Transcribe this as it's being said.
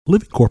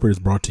Living Corporate is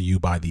brought to you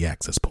by The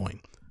Access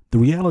Point. The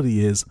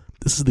reality is,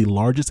 this is the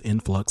largest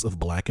influx of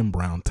Black and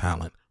brown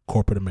talent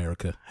corporate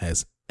America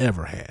has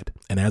ever had.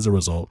 And as a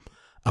result,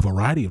 a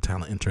variety of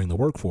talent entering the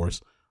workforce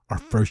are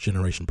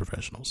first-generation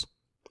professionals.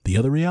 The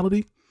other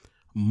reality?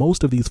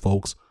 Most of these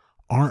folks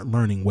aren't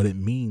learning what it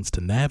means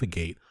to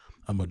navigate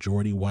a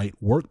majority white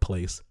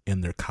workplace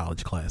in their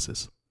college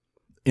classes.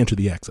 Enter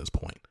The Access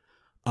Point,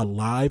 a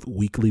live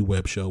weekly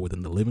web show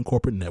within the Living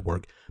Corporate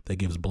Network that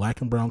gives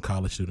Black and brown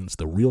college students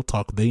the real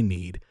talk they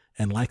need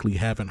and likely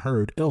haven't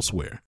heard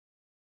elsewhere.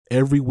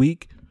 Every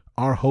week,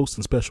 our hosts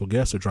and special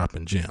guests are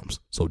dropping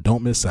gems, so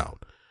don't miss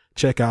out.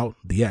 Check out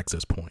The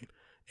Access Point,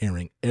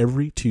 airing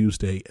every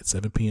Tuesday at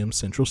 7 p.m.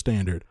 Central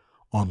Standard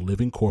on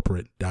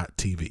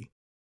livingcorporate.tv.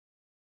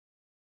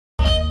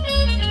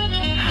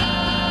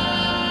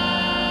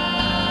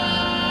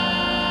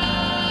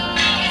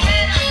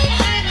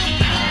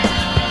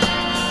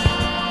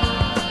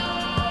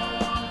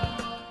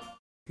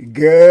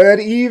 Good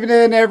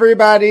evening,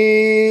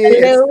 everybody.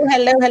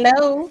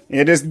 Hello.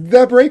 It is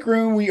The Break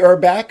Room. We are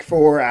back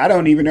for, I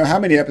don't even know how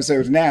many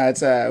episodes now.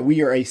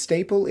 We are a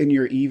staple in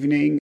your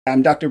evening.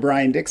 I'm Dr.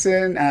 Brian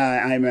Dixon.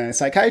 I'm a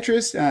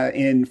psychiatrist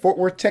in Fort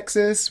Worth,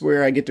 Texas,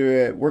 where I get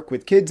to work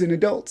with kids and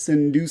adults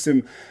and do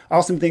some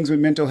awesome things with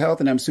mental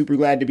health, and I'm super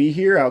glad to be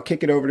here. I'll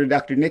kick it over to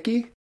Dr.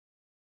 Nikki.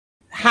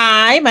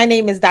 Hi, my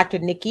name is Dr.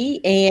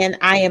 Nikki, and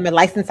I am a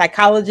licensed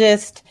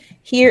psychologist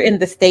here in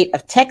the state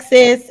of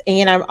Texas,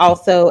 and I'm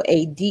also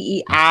a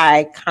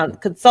DEI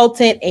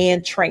consultant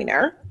and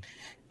trainer.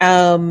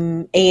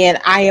 And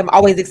I am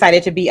always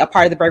excited to be a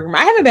part of The Break Room.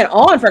 I haven't been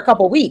on for a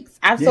couple of weeks.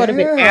 I've sort of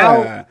been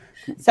out,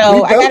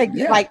 so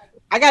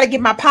I gotta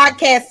get my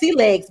podcast sea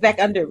legs back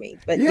under me.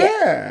 But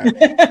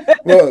yeah.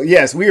 Well,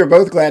 yes, we are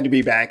both glad to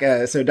be back.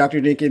 So Dr.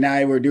 Nikki and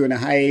I were doing a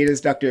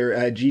hiatus.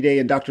 Dr. G-Day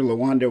and Dr.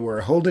 LaWanda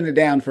were holding it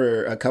down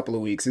for a couple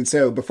of weeks. And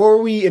so before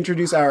we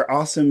introduce our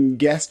awesome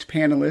guest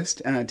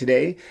panelist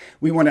today,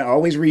 we want to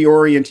always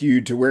reorient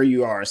you to where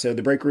you are. So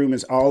The Break Room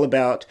is all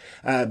about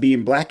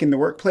being Black in the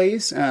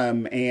workplace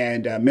and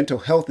mental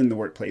health in the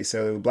workplace.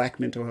 So Black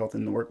mental health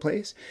in the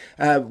workplace.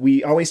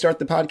 We always start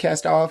the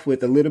podcast off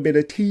with a little bit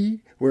of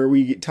tea, where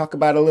we talk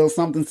about a little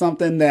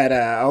something that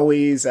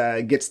always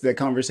gets the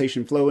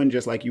conversation flowing,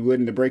 just like you would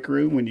in the break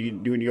room when you're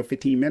doing your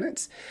 15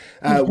 minutes.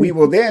 We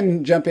will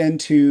then jump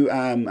into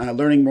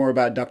learning more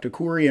about Dr.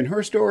 Khoury and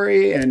her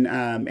story,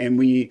 and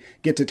we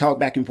get to talk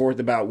back and forth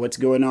about what's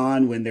going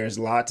on when there's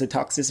lots of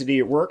toxicity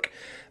at work.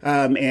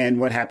 And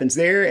what happens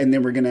there. And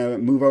then we're going to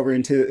move over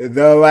into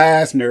the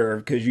last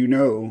nerve, because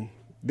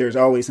there's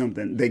always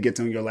something that gets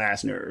on your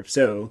last nerve.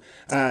 So,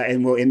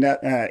 and we'll end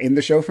up in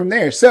the show from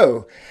there.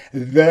 So,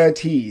 the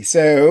tea.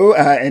 So,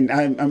 and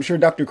I'm sure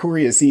Dr.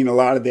 Khoury has seen a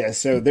lot of this.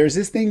 So, there's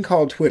this thing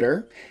called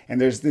Twitter, and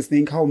there's this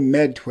thing called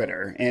Med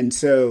Twitter. And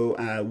so,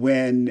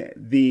 when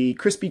the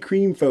Krispy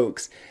Kreme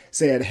folks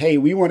said, hey,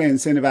 we want to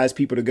incentivize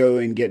people to go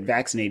and get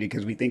vaccinated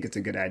because we think it's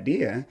a good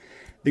idea,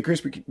 the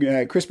Krispy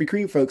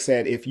Kreme folks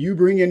said, if you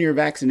bring in your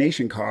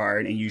vaccination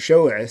card and you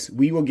show us,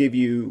 we will give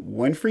you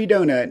one free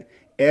donut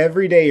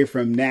every day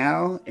from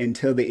now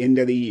until the end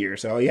of the year.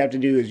 So all you have to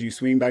do is you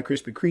swing by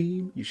Krispy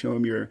Kreme, you show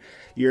them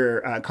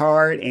your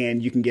card,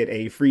 and you can get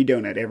a free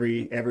donut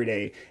every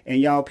day. And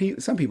y'all,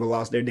 some people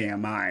lost their damn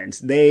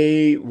minds.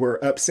 They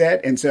were upset,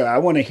 and so I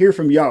want to hear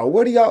from y'all.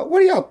 What do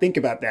y'all think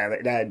about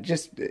that?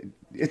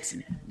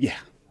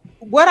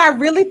 What I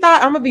really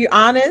thought, I'm gonna be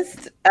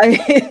honest,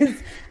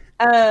 is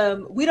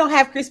we don't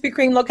have Krispy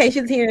Kreme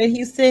locations here in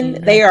Houston.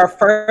 Mm-hmm. They are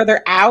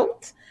further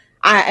out.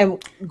 I am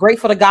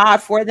grateful to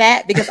God for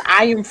that, because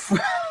I'm from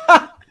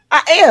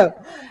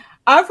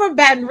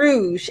Baton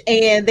Rouge,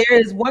 and there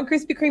is one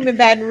Krispy Kreme in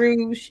Baton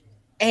Rouge,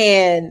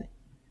 and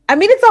I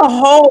mean, it's a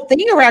whole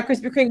thing around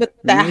Krispy Kreme with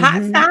the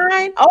hot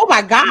sign. Oh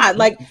my God.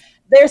 Like,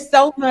 there's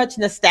so much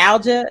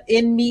nostalgia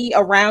in me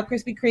around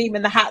Krispy Kreme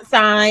and the hot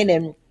sign,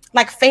 and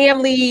like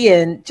family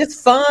and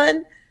just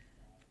fun.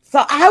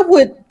 So I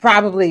would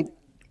probably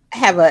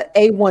have a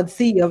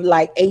A1C of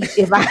like 8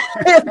 if I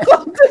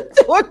go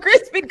to a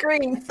Krispy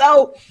Kreme.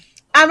 So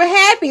I'm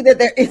happy that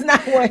there is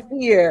not one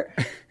here.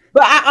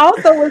 But I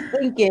also was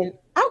thinking,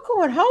 I'm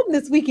going home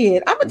this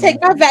weekend. I'm going to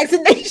take my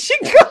vaccination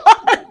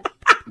card.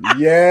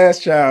 Yes,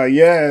 child.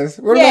 Yes.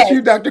 What about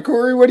you, Dr.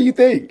 Khoury? What do you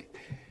think?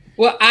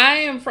 Well, I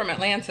am from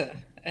Atlanta,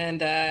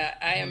 and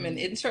I am an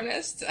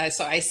internist.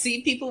 So I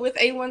see people with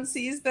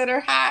A1Cs that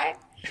are high.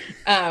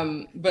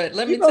 But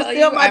let me tell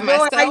you, I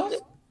myself...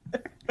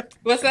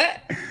 What's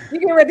that? You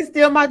getting ready to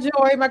steal my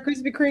joy, my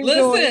Krispy Kreme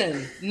joy?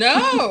 Listen,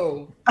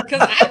 no,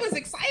 because I was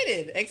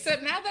excited.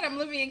 Except now that I'm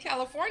living in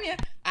California,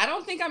 I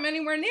don't think I'm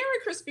anywhere near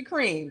a Krispy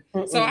Kreme.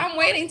 So I'm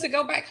waiting to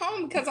go back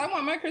home because I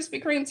want my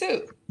Krispy Kreme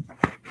too.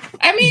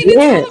 I mean, it's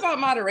all about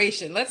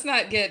moderation. Let's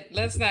not get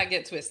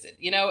twisted.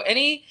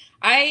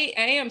 I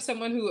am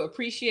someone who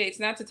appreciates,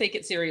 not to take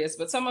it serious,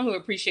 but someone who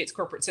appreciates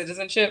corporate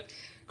citizenship.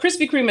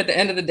 Krispy Kreme at the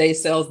end of the day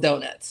sells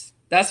donuts.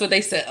 That's what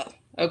they sell.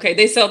 Okay,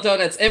 they sell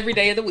donuts every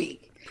day of the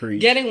week.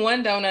 Getting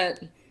one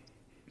donut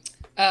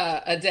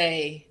a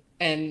day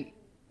and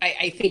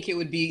I think it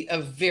would be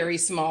a very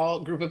small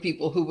group of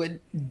people who would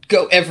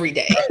go every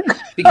day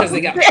because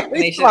they got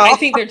vaccination. I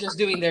think they're just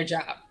doing their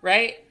job,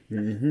 right?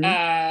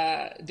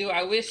 Mm-hmm. Do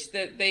I wish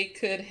that they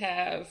could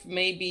have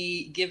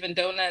maybe given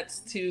donuts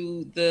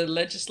to the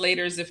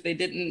legislators if they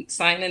didn't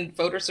sign in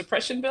voter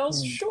suppression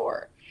bills?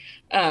 Sure.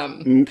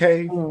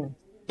 Okay.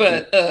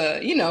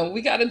 But, you know,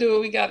 we got to do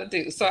what we got to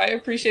do. So I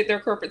appreciate their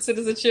corporate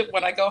citizenship.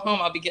 When I go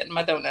home, I'll be getting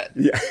my donut.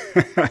 Yeah.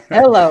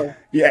 Hello.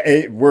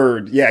 Yeah.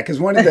 Word. Yeah. Because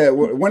one of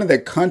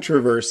the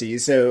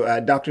controversies.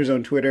 So doctors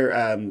on Twitter,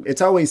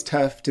 it's always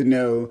tough to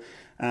know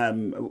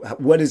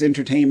what is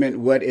entertainment,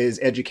 what is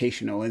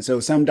educational. And so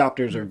some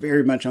doctors are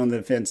very much on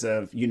the fence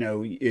of, you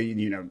know,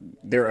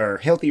 there are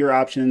healthier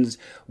options.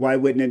 Why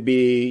wouldn't it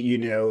be, you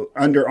know,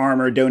 Under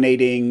Armour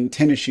donating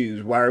tennis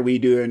shoes? Why are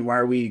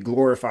we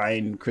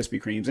glorifying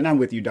Krispy Kremes? And I'm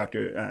with you,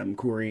 Dr.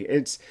 Corey.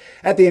 It's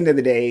at the end of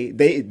the day,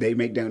 they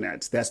make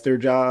donuts. That's their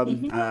job.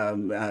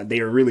 Mm-hmm. They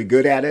are really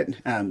good at it.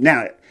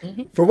 Now,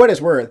 for what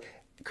it's worth,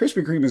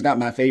 Krispy Kreme is not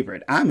my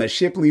favorite. I'm a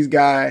Shipley's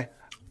guy.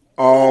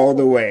 All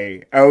the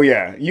way. Oh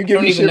yeah, you give.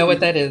 I don't even know what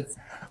that is.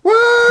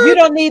 What? You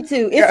don't need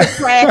to. It's a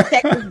trash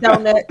Texas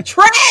donut.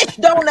 Trash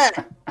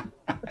donut.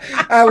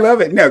 I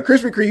love it. No,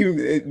 Krispy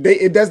Kreme,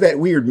 it does that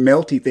weird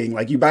melty thing.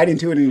 Like you bite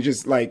into it and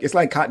it's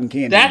like cotton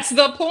candy. That's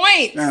the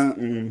point.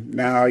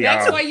 No, yeah.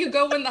 That's why you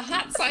go when the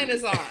hot sign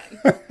is on.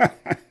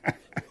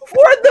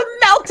 For the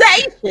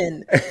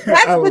meltation.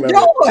 That's the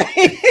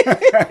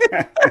joy.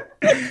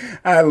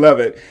 I love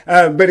it.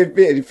 But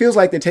it feels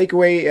like the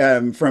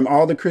takeaway from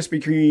all the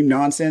Krispy Kreme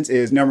nonsense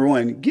is, number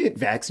one, get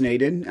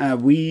vaccinated.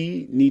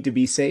 We need to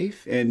be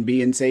safe, and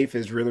being safe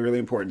is really, really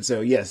important.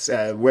 So yes,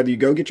 whether you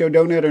go get your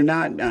donut or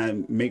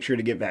not, make sure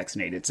to get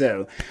vaccinated.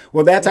 So,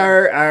 well, that's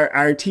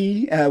our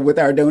tea with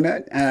our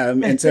donut.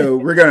 And so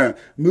we're going to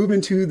move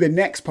into the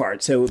next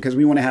part. So, because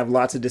we want to have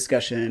lots of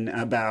discussion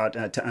about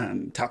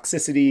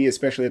toxicity,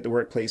 especially at the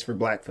workplace for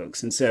Black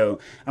folks. And so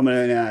I'm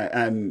going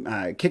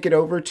to kick it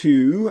over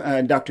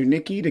to Dr.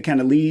 Nikki to kind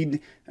of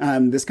lead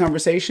this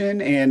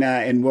conversation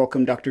and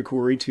welcome Dr.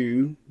 Corey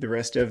to the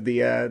rest of the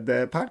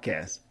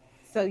podcast.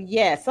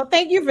 So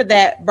thank you for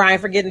that, Brian,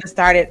 for getting us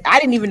started. I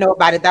didn't even know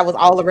about it. That was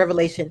all a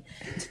revelation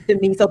to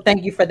me. So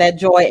thank you for that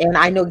joy. And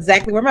I know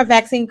exactly where my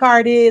vaccine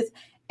card is,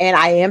 and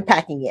I am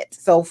packing it.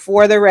 So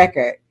for the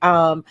record,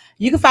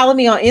 you can follow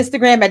me on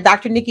Instagram at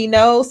Dr. Nikki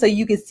Knows, so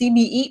you can see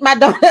me eat my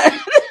donut.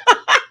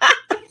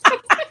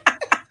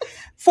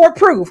 For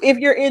proof, if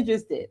you're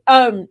interested.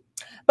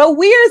 But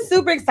we are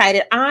super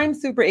excited. I'm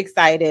super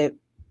excited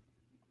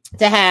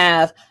to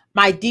have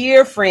my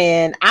dear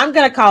friend. I'm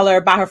going to call her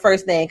by her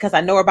first name because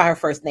I know her by her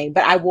first name,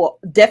 but I will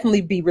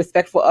definitely be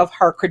respectful of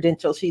her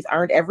credentials. She's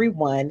earned every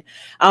one.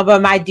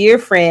 But my dear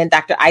friend,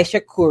 Dr. Aisha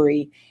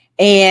Khoury.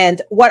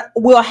 And what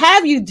we'll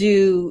have you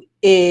do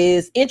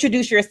is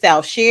introduce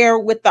yourself, share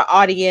with the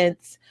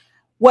audience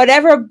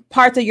whatever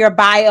parts of your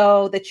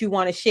bio that you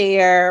want to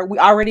share. We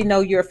already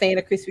know you're a fan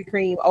of Krispy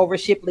Kreme over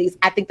Shipley's.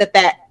 I think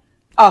that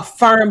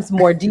affirms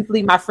more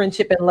deeply my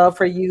friendship and love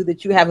for you,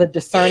 that you have a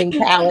discerning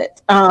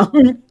palate.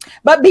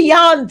 But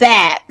beyond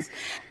that,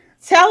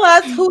 tell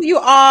us who you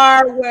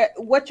are,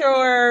 what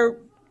your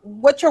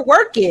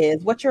work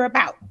is, what you're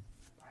about.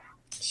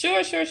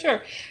 Sure.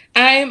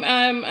 I'm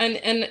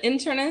an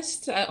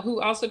internist who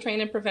also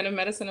trained in preventive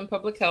medicine and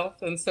public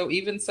health. And so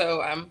even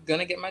so, I'm going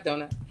to get my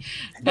donut.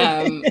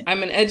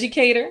 I'm an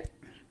educator.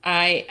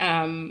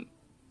 I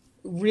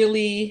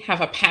really have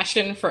a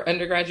passion for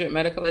undergraduate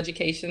medical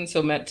education,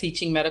 so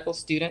teaching medical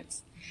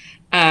students.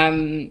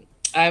 I'm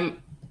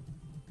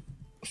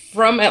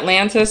from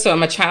Atlanta, so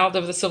I'm a child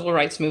of the civil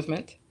rights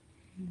movement,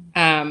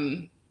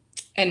 and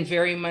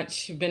very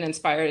much been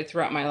inspired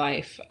throughout my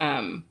life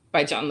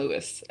by John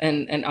Lewis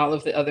and all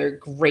of the other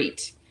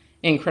great,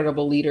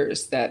 incredible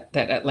leaders that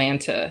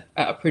Atlanta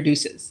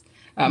produces.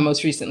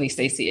 Most recently,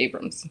 Stacey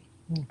Abrams.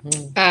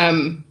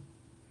 Mm-hmm.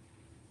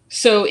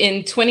 So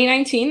in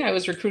 2019, I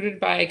was recruited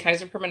by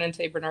Kaiser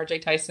Permanente Bernard J.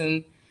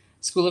 Tyson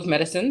School of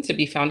Medicine to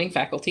be founding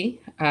faculty.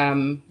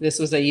 This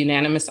was a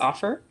unanimous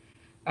offer.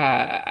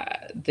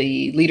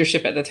 The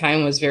leadership at the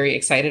time was very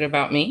excited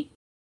about me.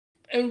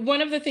 And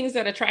one of the things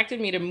that attracted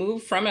me to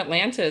move from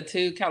Atlanta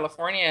to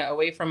California,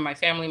 away from my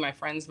family, my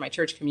friends, my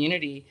church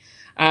community,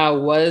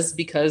 was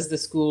because the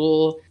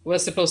school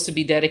was supposed to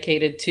be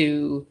dedicated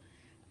to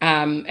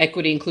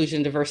equity,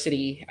 inclusion,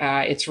 diversity.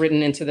 It's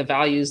written into the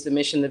values, the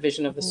mission, the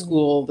vision of the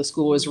school. The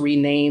school was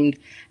renamed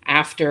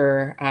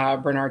after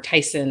Bernard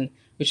Tyson,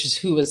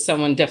 who was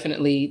someone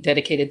definitely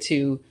dedicated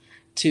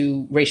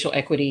to racial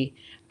equity.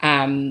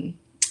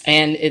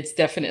 And it's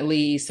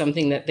definitely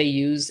something that they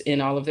use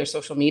in all of their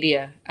social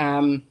media.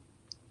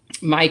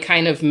 My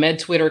kind of med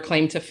Twitter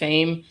claim to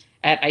fame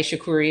at Aisha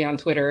Khoury on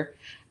Twitter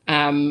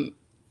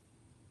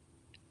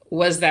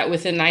was that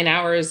within 9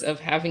 hours of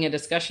having a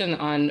discussion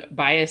on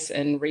bias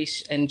and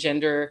race and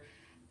gender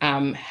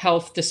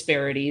health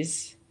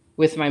disparities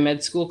with my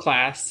med school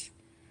class,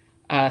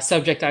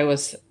 subject I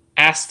was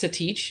asked to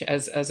teach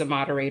as a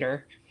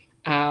moderator,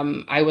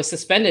 I was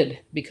suspended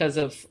because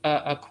of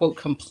a quote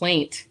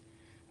complaint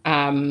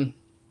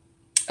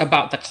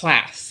about the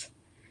class.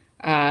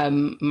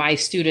 My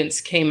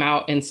students came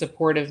out in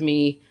support of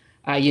me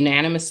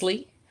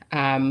unanimously.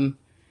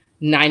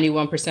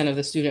 91% of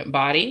the student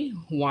body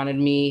wanted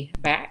me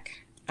back.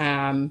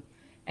 And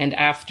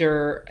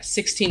after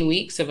 16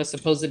 weeks of a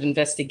supposed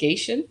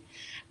investigation,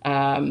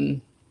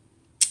 I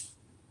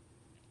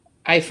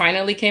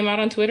finally came out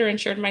on Twitter and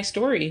shared my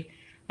story.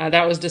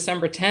 That was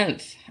December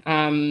 10th.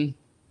 And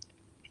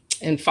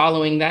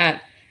following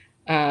that,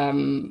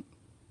 I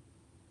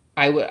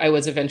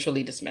was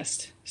eventually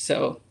dismissed.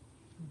 So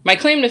my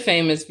claim to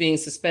fame is being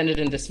suspended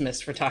and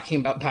dismissed for talking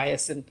about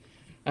bias and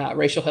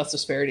racial health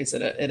disparities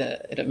at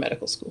a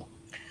medical school.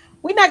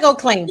 We're not going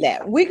to claim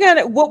that.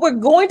 What we're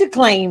going to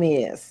claim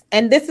is,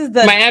 and this is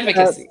my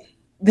advocacy.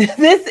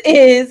 This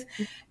is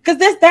because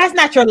that's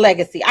not your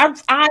legacy.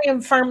 I am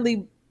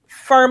firmly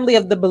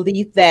of the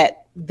belief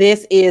that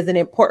this is an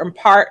important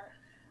part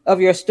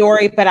of your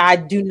story, but I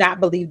do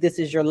not believe this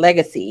is your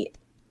legacy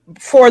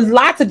for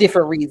lots of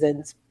different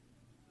reasons.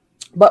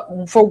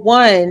 But for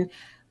one,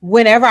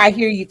 whenever I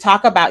hear you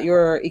talk about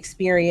your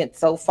experience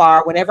so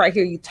far, whenever I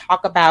hear you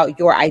talk about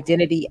your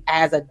identity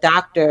as a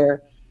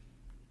doctor,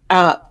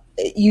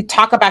 you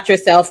talk about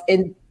yourself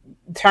in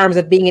terms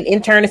of being an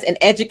internist and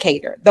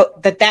educator.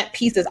 That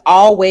piece is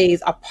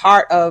always a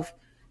part of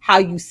how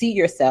you see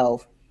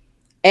yourself.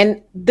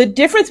 And the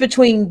difference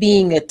between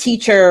being a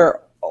teacher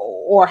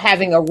or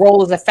having a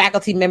role as a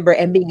faculty member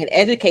and being an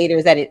educator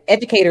is that an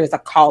educator is a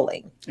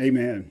calling.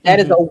 Amen. That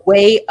is a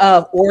way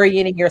of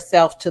orienting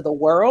yourself to the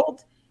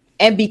world.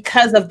 And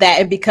because of that,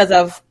 and because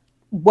of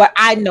what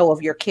I know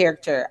of your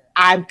character,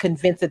 I'm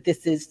convinced that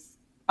this is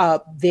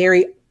a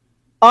very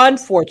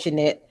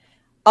unfortunate,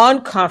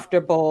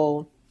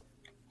 uncomfortable,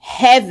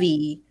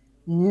 heavy,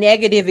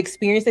 negative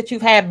experience that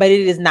you've had, but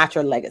it is not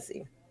your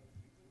legacy.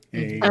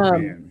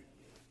 Amen.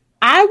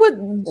 I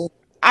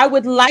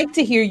would like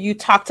to hear you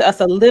talk to us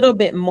a little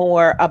bit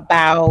more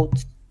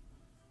about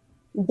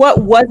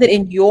what was it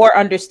in your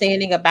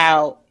understanding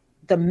about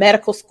the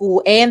medical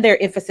school and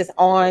their emphasis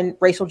on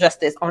racial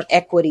justice, on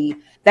equity,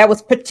 that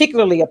was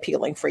particularly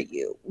appealing for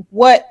you.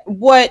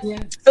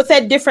 So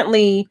said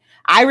differently,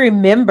 I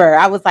remember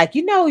I was like,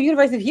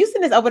 University of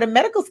Houston is open a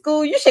medical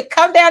school. You should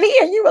come down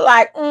here. And you were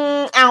like,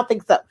 I don't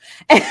think so.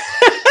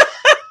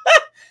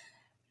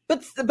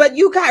 But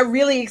you got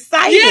really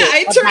excited. Yeah,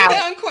 I turned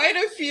down quite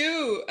a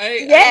few.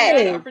 I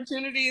had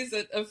opportunities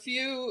at a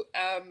few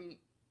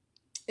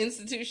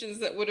institutions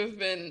that would have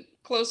been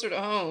closer to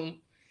home.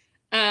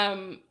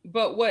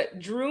 But what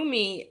drew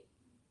me,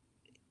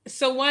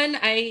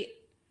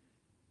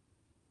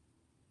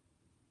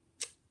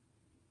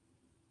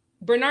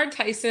 Bernard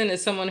Tyson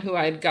is someone who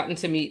I'd gotten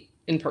to meet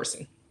in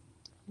person.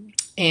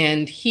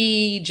 And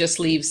he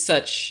just leaves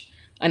such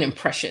an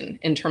impression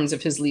in terms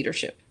of his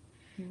leadership.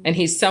 And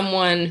he's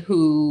someone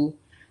who,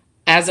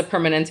 as a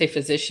Permanente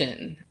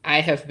physician,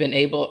 I had been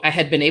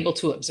able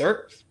to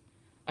observe.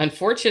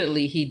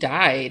 Unfortunately, he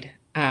died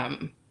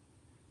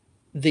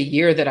the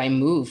year that I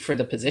moved for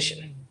the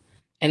position.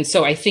 And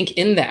so I think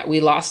in that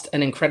we lost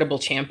an incredible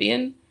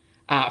champion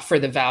for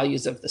the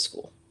values of the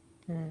school.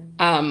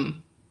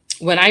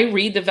 When I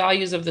read the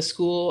values of the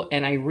school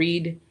and I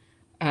read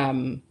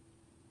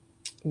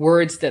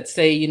words that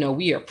say,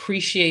 we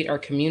appreciate our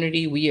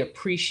community, we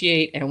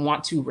appreciate and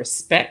want to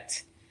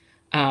respect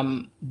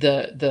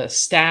the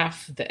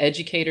staff, the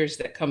educators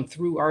that come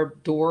through our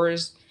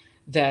doors,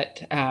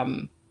 that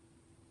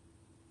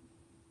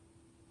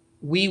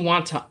we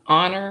want to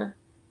honor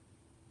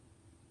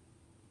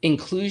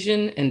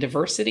inclusion and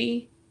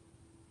diversity.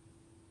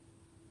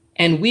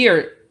 And we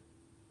are,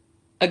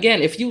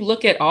 again, if you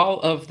look at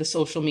all of the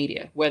social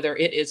media, whether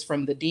it is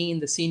from the dean,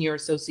 the senior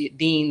associate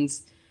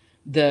deans,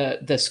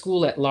 the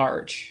school at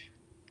large,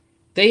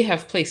 they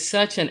have placed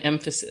such an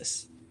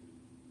emphasis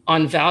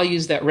on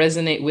values that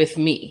resonate with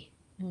me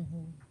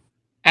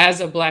as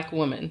a Black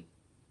woman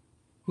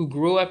who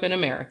grew up in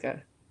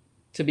America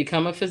to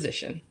become a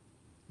physician,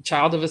 a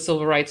child of a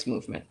civil rights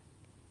movement.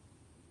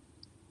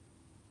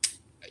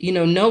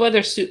 No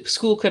other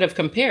school could have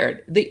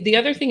compared. The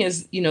other thing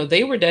is,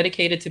 they were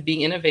dedicated to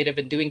being innovative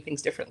and doing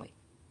things differently.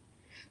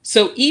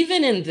 So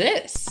even in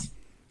this,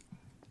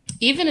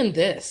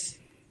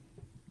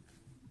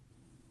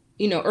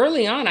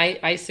 early on,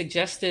 I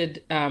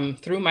suggested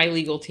through my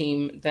legal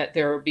team that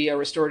there would be a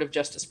restorative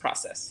justice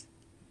process.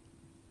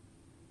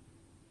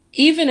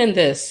 Even in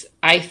this,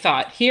 I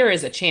thought, here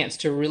is a chance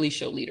to really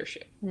show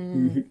leadership,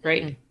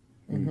 right?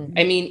 Mm-hmm.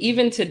 I mean,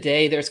 even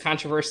today, there's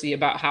controversy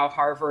about how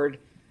Harvard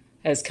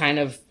has kind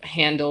of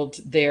handled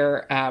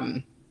their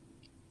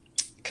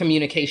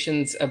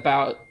communications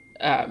about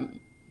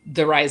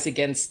the rise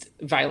against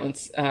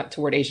violence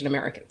toward Asian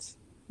Americans,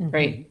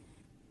 right?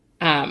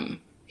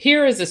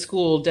 Here is a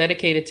school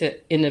dedicated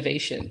to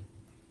innovation.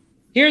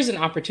 Here's an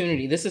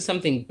opportunity. This is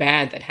something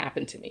bad that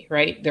happened to me,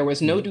 right? There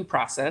was no due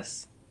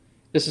process.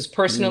 This was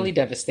personally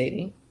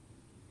devastating.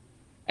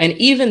 And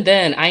even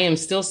then, I am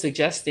still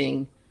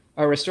suggesting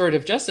a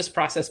restorative justice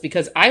process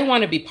because I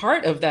want to be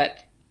part of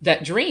that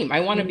dream. I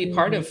want to be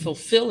part of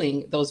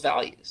fulfilling those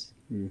values.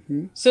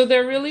 So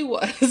there really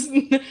was,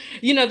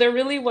 there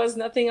really was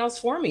nothing else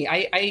for me.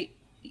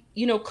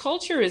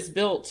 Culture is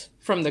built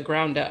from the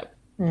ground up.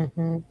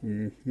 And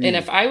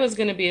if I was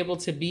going to be able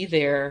to be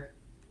there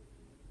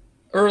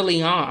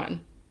early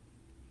on,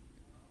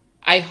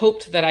 I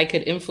hoped that I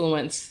could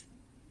influence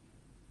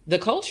the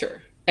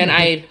culture. And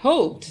I had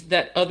hoped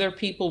that other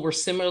people were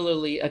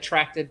similarly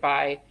attracted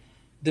by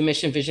the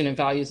mission, vision, and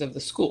values of the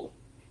school.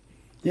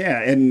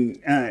 Yeah,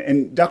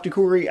 and Dr.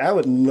 Corey, I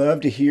would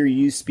love to hear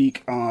you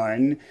speak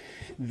on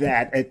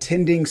that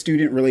attending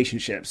student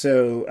relationship.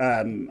 So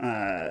I'm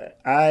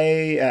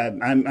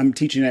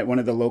teaching at one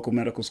of the local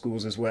medical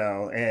schools as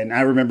well, and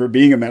I remember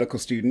being a medical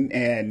student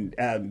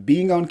and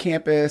being on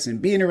campus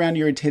and being around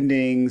your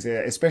attendings,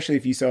 especially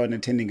if you saw an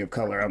attending of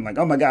color. I'm like,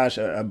 oh my gosh,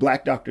 a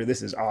Black doctor,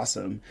 this is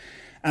awesome.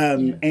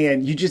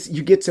 And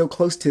you get so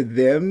close to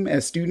them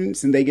as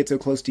students and they get so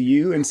close to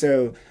you. And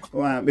so,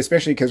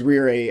 especially because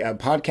we're a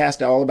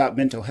podcast all about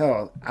mental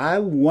health, I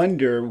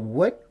wonder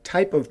what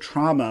type of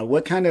trauma,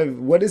 what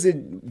does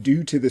it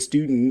do to the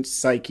student's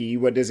psyche?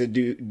 What does it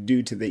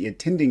do to the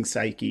attending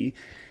psyche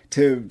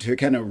to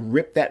kind of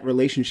rip that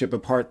relationship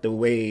apart the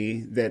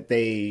way that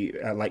they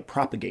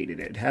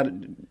propagated it?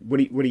 What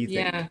do you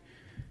think? Yeah.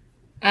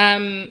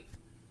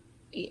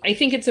 I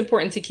think it's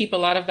important to keep a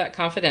lot of that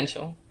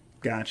confidential.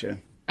 Gotcha.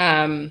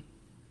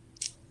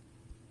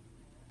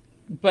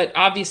 But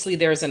obviously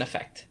there's an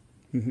effect,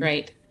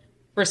 right?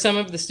 For some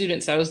of the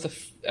students, that was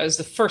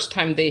the first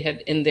time they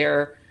had in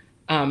their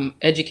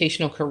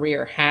educational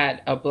career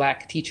had a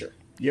Black teacher.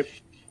 Yep.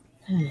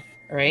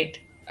 Right.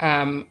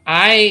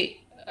 I,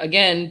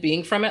 again,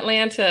 being from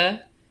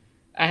Atlanta,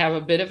 I have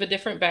a bit of a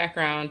different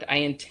background. I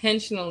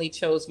intentionally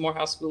chose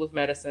Morehouse School of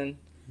Medicine.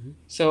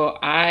 So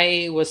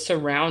I was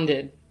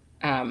surrounded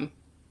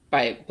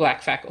by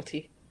Black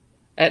faculty.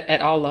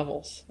 At all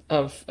levels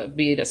of,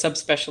 be it a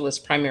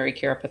subspecialist, primary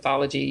care,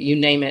 pathology, you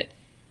name it.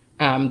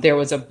 There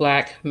was a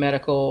Black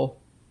medical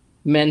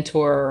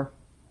mentor,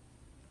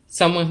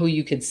 someone who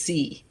you could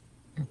see.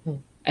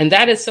 And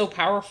that is so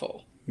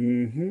powerful.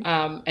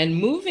 And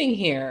moving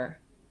here,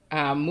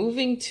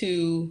 moving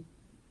to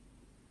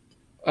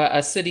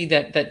a city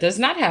that does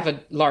not have a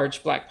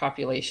large Black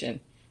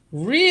population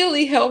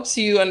really helps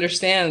you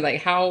understand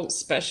how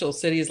special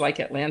cities like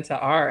Atlanta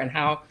are and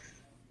how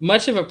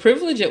much of a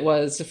privilege it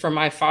was for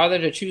my father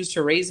to choose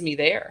to raise me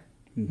there.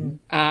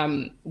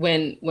 When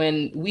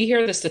we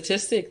hear the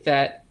statistic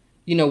that,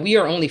 we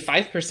are only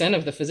 5%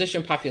 of the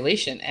physician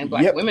population and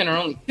Black women are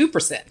only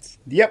 2%.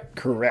 Yep,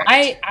 correct.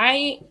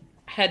 I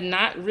had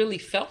not really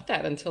felt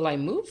that until I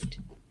moved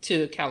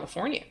to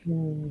California.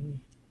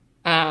 In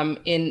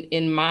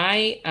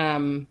my,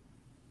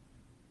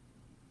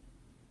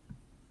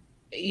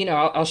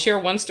 I'll share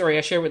one story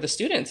I share with the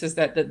students is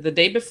that the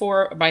day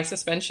before my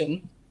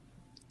suspension,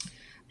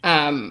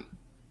 I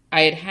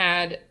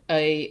had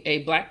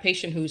a Black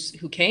patient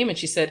who came and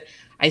she said,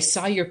 I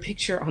saw your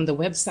picture on the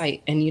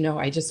website and,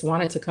 I just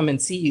wanted to come and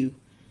see you.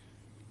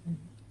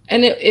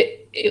 And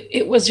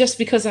it was just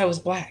because I was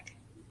Black,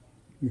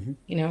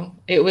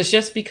 it was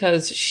just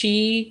because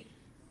she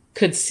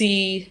could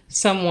see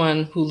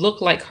someone who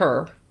looked like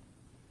her.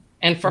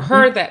 And for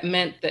her, that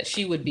meant that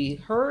she would be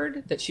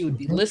heard, that she would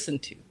be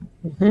listened to.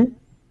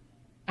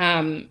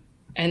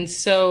 And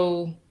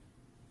so,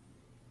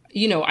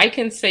 I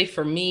can say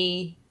for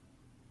me,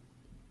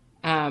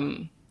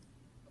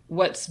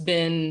 what's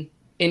been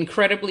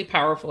incredibly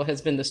powerful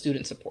has been the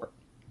student support.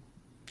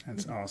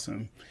 That's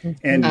awesome.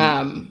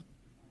 And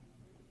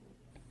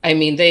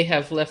they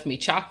have left me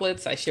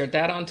chocolates. I shared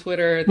that on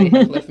Twitter. They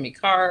have left me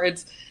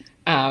cards.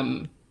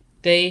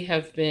 They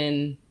have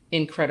been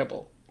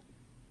incredible.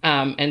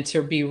 And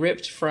to be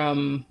ripped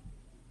from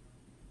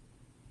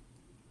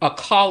a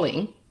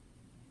calling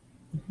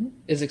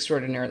is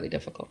extraordinarily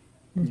difficult.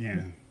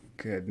 Yeah.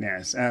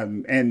 Goodness.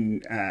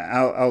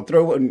 I'll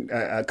throw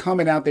a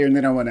comment out there and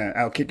then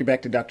I'll kick it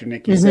back to Dr.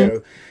 Nikki.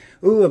 So,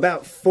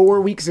 about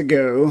 4 weeks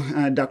ago,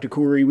 Dr.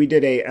 Corey, we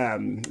did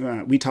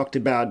we talked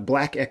about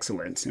Black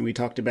excellence and we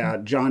talked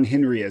about John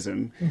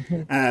Henryism.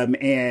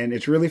 And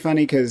it's really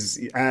funny because,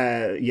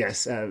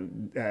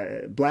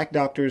 Black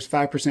doctors,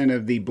 5%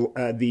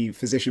 of the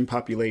physician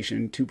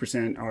population,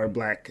 2% are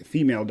Black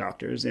female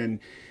doctors. And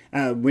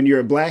when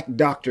you're a Black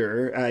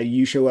doctor,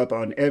 you show up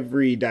on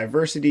every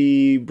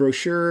diversity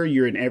brochure.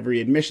 You're in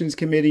every admissions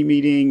committee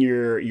meeting.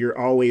 You're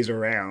always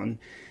around.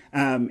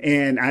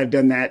 And I've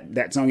done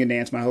that song and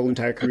dance my whole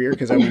entire career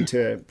because I went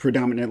to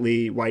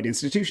predominantly white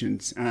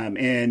institutions.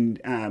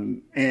 And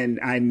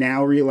I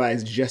now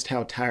realize just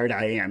how tired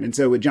I am. And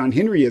so with John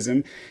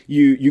Henryism,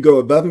 you go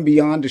above and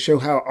beyond to show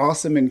how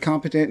awesome and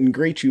competent and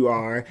great you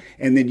are,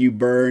 and then you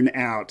burn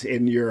out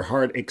and your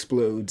heart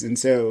explodes. And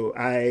so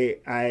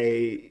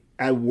I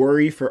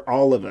worry for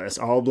all of us,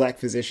 all Black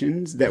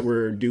physicians, that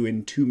we're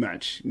doing too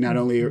much. Not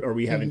only are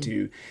we having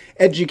to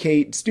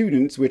educate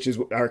students, which is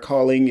our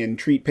calling, and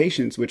treat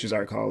patients, which is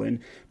our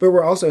calling, but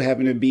we're also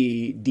having to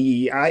be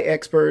DEI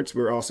experts.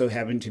 We're also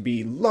having to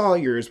be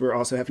lawyers. We're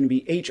also having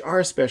to be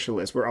HR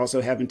specialists. We're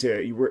also having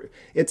to,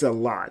 it's a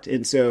lot.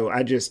 And so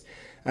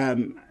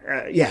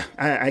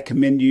I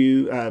commend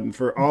you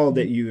for all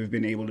that you have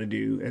been able to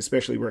do,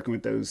 especially working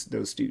with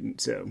those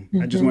students. So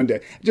I just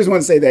wanted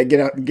to say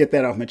that, get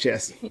that off my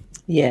chest.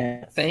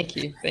 Yeah, thank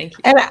you.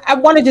 And I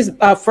want to just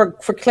for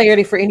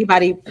clarity for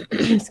anybody,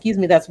 excuse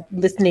me, that's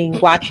listening,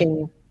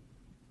 watching.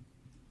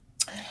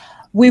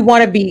 We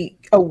want to be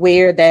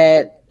aware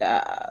that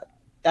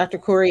Dr.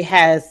 Khoury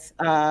has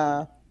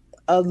a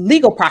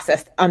legal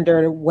process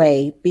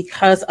underway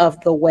because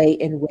of the way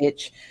in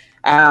which.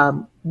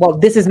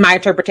 This is my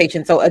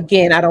interpretation. So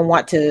again, I don't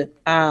want to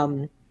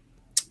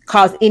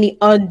cause any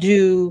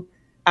undue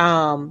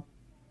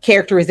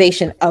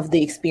characterization of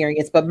the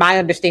experience, but my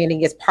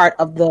understanding is part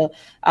of the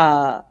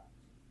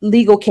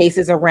legal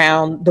cases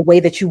around the way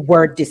that you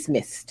were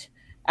dismissed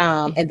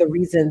and the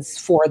reasons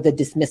for the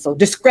dismissal,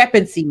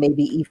 discrepancy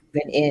maybe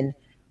even in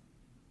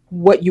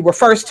what you were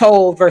first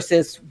told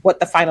versus what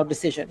the final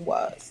decision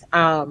was.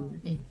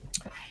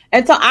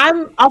 And so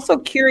I'm also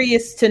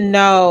curious to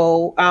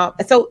know,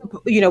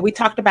 we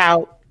talked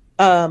about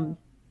John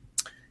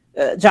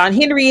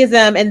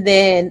Henryism, and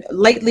then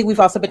lately we've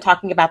also been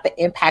talking about the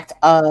impact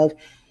of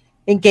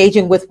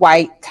engaging with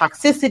white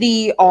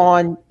toxicity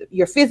on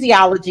your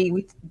physiology.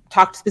 We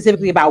talked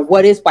specifically about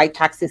what is white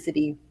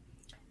toxicity.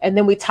 And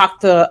then we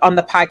talked on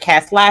the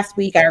podcast last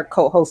week, our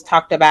co-host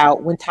talked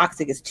about when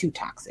toxic is too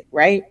toxic,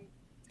 right?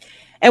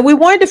 And we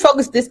wanted to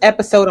focus this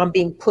episode on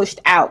being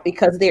pushed out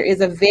because there is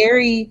a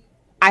very,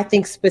 I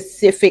think,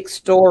 specific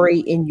story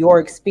in your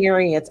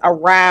experience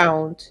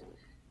around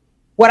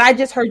what I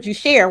just heard you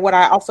share, what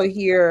I also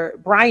hear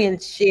Brian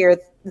share.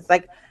 It's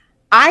like,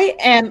 I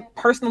am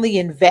personally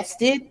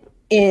invested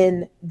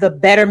in the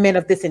betterment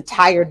of this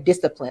entire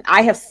discipline.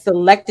 I have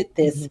selected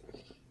this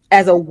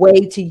as a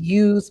way to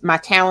use my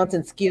talents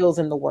and skills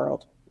in the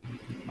world.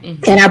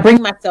 And I bring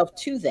myself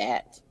to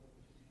that.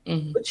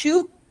 But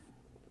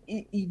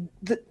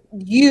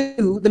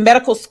the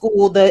medical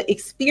school, the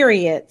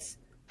experience,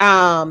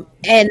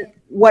 and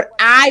what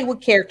I would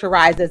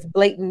characterize as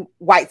blatant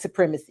white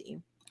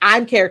supremacy,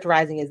 I'm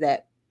characterizing as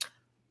that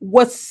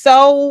was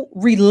so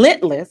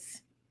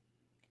relentless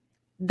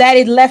that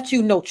it left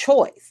you no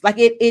choice. Like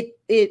and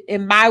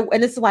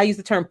this is why I use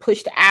the term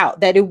pushed out,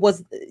 that it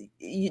was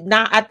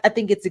not, I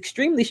think it's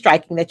extremely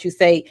striking that you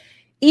say,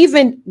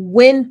 even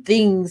when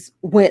things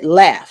went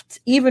left,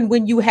 even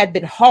when you had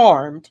been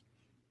harmed,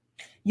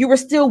 you were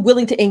still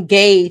willing to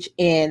engage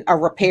in a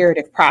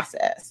reparative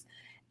process.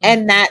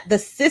 And that the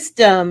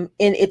system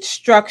in its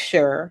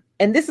structure,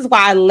 and this is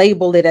why I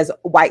label it as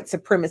white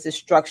supremacist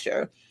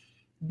structure,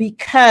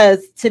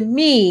 because to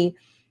me,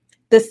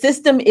 the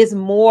system is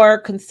more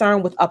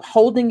concerned with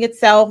upholding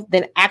itself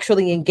than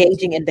actually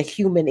engaging in the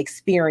human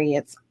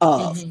experience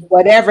of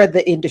whatever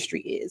the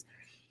industry is.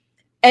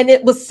 And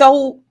it was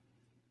so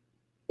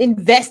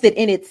invested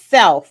in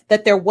itself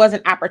that there was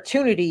an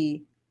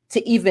opportunity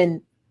to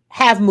even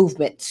have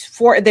movement,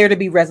 for there to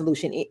be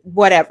resolution,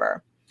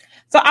 whatever.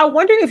 So I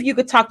wonder if you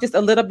could talk just a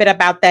little bit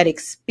about that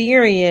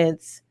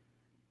experience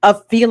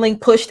of feeling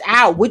pushed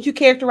out. Would you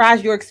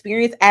characterize your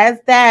experience as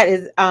that?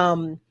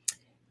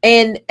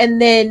 And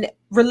then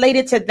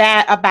related to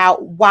that,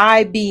 about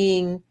why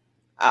being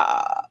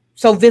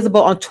so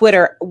visible on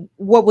Twitter,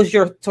 what was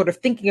your sort of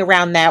thinking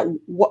around that?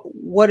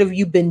 What have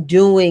you been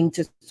doing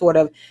to sort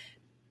of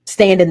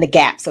stand in the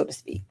gap, so to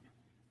speak?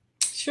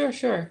 Sure.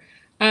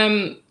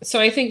 So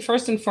I think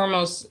first and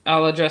foremost,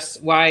 I'll address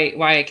why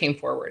I came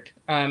forward.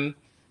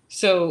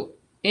 So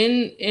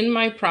in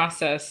my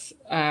process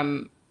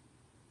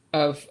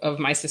of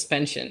my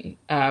suspension,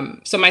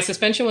 so my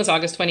suspension was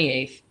August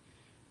 28th.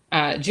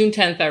 June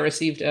 10th, I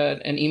received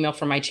an email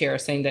from my chair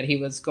saying that he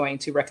was going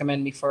to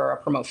recommend me for a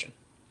promotion.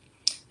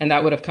 And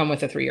that would have come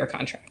with a 3-year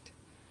contract.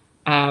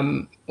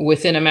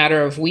 Within a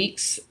matter of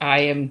weeks,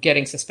 I am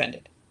getting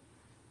suspended.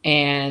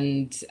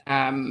 And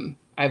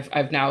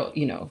I've now,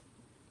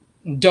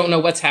 don't know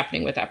what's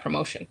happening with that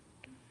promotion.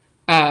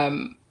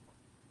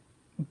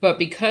 But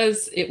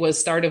because it was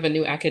start of a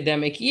new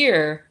academic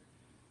year,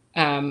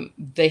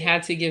 they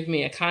had to give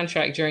me a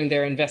contract during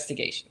their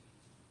investigation.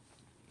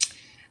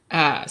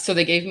 So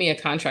they gave me a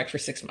contract for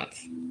 6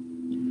 months,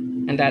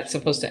 and that's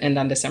supposed to end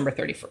on December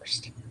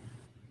 31st.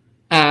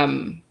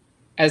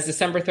 As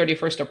December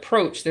 31st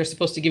approached, they're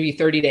supposed to give you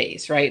 30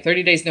 days, right?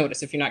 30 days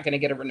notice if you're not going to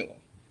get a renewal.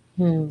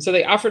 So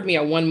they offered me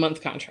a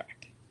 1-month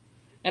contract.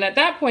 And at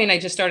that point, I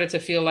just started to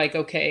feel like,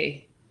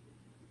 okay,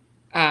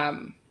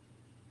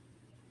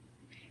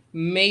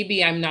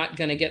 maybe I'm not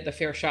going to get the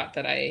fair shot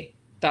that I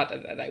thought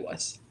that I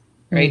was,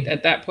 right?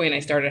 At that point, I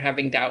started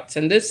having doubts.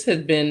 And this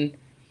had been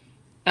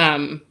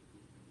a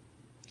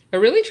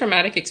really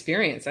traumatic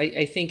experience.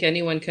 I think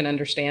anyone can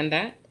understand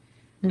that,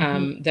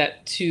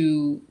 that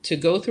to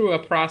go through a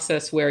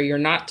process where you're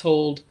not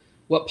told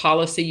what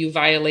policy you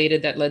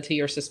violated that led to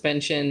your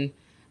suspension.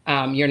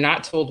 You're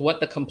not told what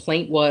the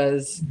complaint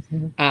was.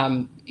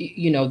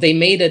 They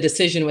made a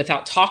decision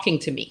without talking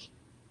to me,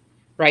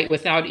 right?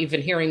 Without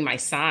even hearing my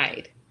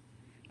side.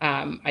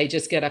 I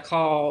just get a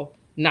call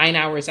 9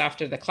 hours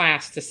after the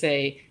class to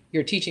say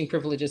your teaching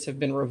privileges have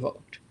been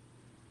revoked.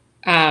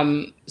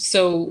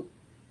 So,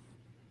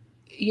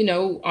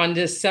 on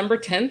December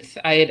 10th,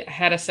 I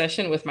had a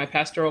session with my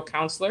pastoral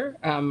counselor.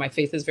 My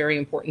faith is very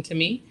important to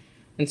me.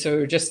 And so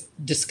we're just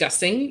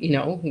discussing,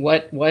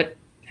 what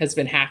has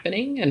been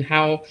happening and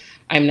how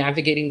I'm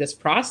navigating this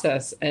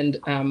process. And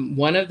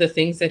one of the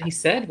things that he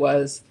said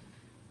was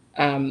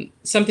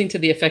something to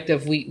the effect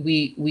of,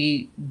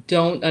 we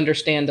don't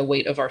understand the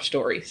weight of our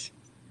stories.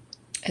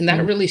 And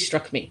that really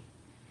struck me.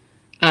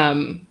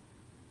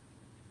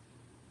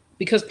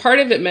 Because part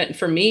of it meant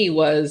for me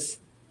was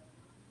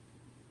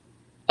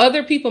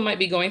other people might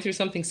be going through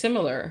something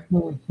similar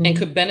and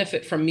could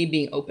benefit from me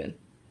being open.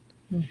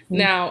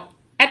 Now,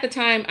 at the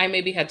time, I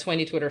maybe had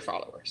 20 Twitter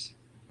followers.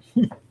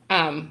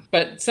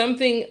 But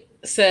something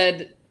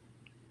said,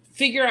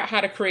 figure out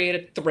how to create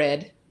a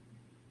thread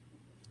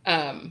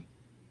and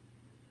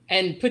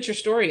put your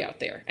story out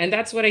there. And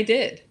that's what I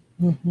did.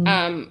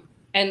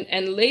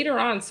 And later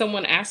on,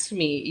 someone asked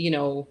me,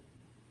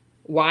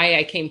 why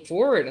I came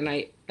forward.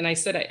 And I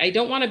said, I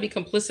don't want to be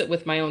complicit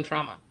with my own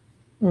trauma.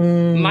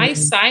 My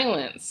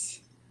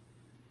silence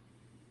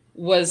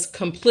was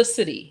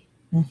complicity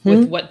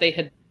with what they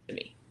had done to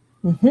me.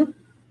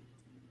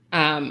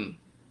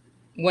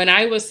 When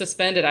I was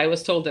suspended, I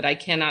was told that I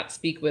cannot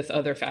speak with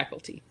other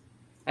faculty.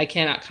 I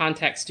cannot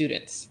contact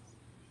students.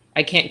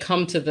 I can't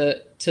come to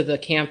the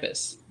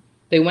campus.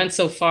 They went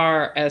so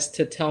far as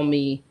to tell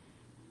me,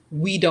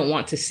 we don't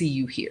want to see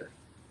you here.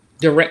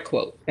 Direct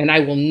quote. And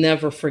I will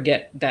never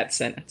forget that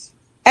sentence.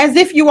 As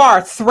if you are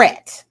a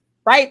threat,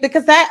 right?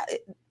 Because that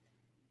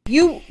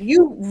you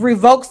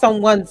revoke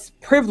someone's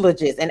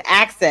privileges and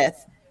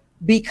access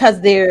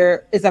because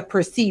there is a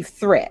perceived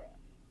threat.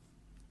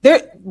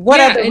 What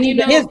other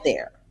reason is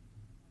there?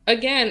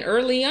 Again,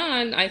 early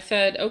on, I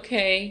said,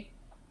 okay,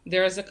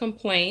 there's a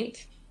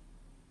complaint.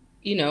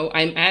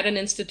 I'm at an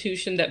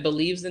institution that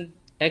believes in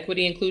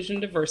equity,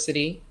 inclusion,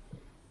 diversity.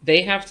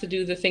 They have to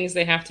do the things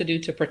they have to do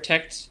to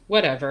protect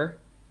whatever.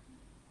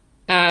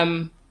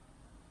 And,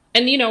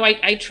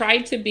 I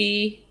tried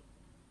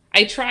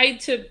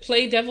to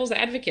play devil's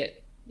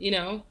advocate,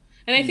 and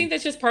I think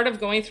that's just part of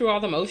going through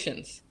all the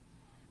motions,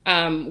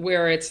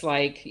 where it's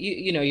like,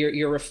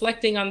 you're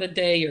reflecting on the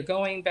day, you're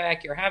going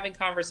back, you're having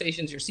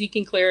conversations, you're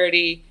seeking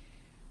clarity.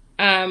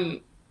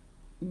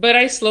 But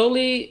I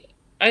slowly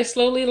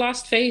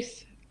lost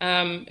faith,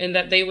 in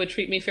that they would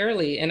treat me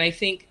fairly. And I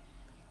think,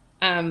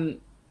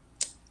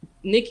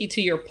 Nikki,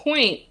 to your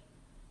point,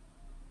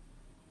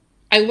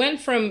 I went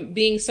from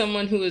being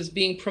someone who was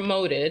being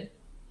promoted.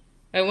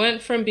 I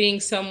went from being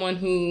someone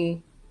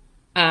who,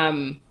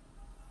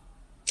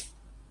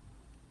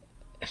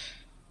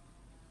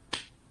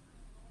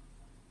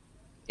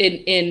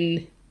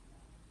 in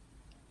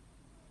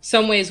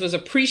some ways was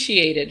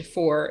appreciated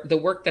for the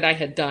work that I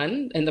had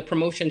done, and the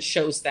promotion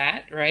shows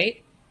that,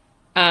 right?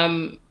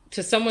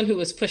 To someone who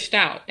was pushed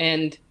out.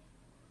 And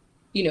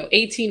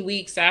 18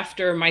 weeks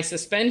after my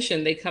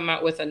suspension, they come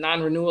out with a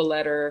non-renewal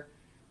letter.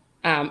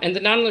 And the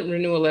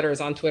non-renewal letter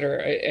is on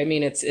Twitter. I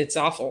mean, it's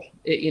awful.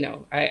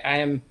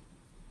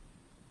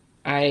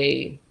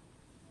 I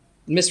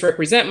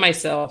misrepresent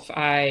myself.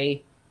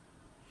 What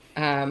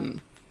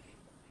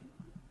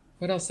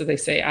else did they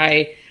say?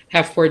 I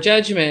have poor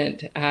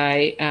judgment.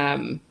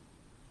 My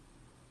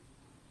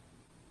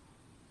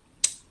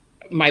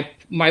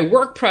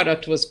work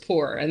product was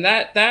poor. And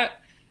that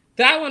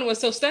one was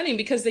so stunning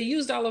because they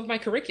used all of my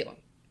curriculum.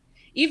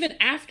 Even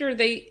after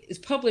they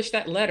published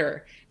that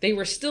letter, they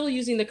were still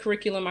using the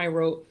curriculum I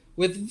wrote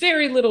with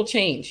very little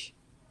change.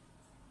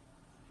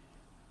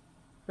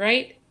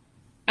 Right?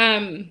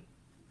 Sorry,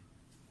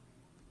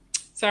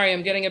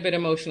 I'm getting a bit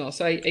emotional.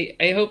 So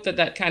I hope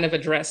that kind of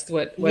addressed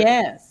what you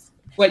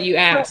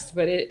asked.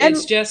 But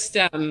it's just,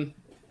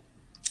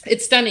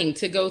 it's stunning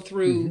to go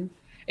through.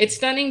 It's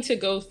stunning to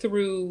go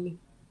through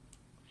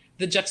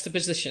the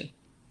juxtaposition,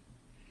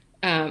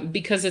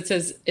 because it's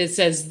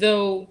as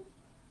though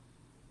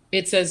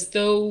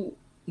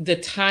the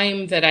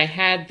time that I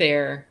had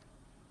there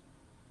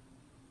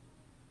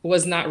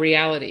was not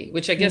reality,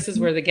 which I guess is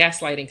where the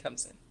gaslighting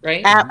comes in,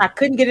 right? I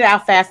couldn't get it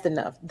out fast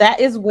enough. That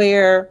is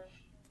where,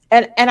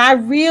 and I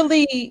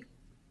really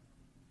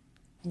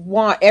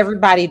want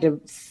everybody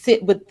to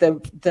sit with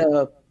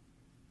the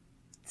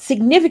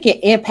significant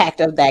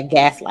impact of that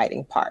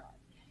gaslighting part.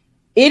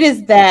 It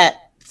is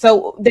that,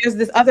 so there's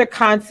this other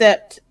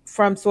concept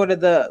from sort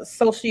of the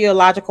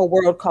sociological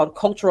world called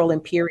cultural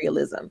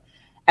imperialism,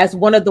 as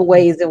one of the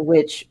ways in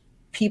which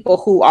people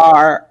who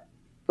are,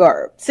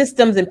 or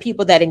systems and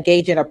people that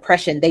engage in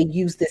oppression, they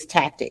use this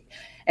tactic.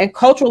 And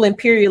cultural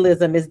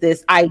imperialism is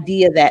this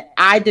idea that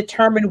I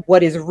determine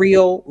what is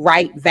real,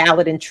 right,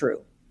 valid, and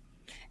true.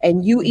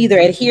 And you either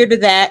adhere to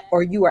that,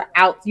 or you are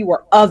out, you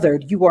are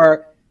othered, you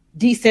are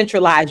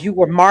decentralized, you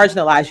were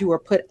marginalized, you were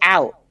put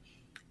out.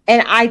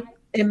 And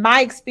in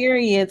my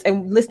experience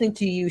and listening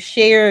to you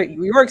share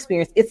your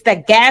experience, it's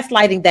that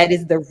gaslighting that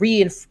is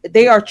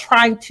they are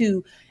trying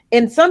to,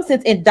 in some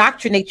sense,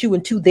 indoctrinate you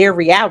into their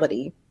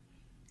reality.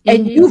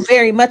 And you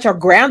very much are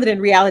grounded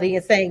in reality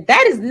and saying,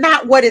 that is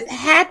not what is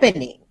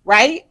happening,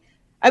 right?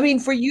 I mean,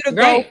 for you to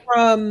go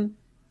from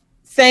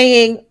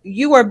saying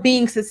you are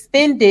being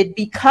suspended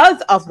because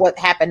of what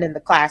happened in the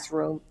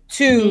classroom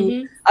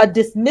to a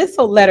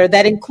dismissal letter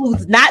that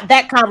includes not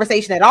that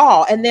conversation at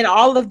all. And then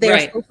all of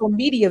their social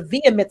media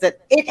vehemence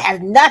that it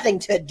has nothing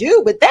to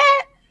do with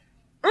that.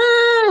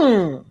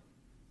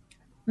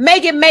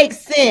 Make it make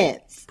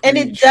sense. And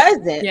it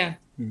doesn't. Yeah.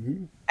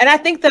 And I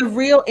think the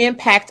real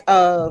impact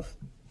of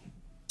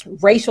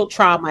racial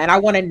trauma, and I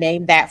want to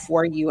name that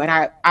for you, and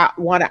I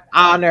want to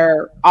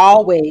honor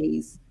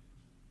always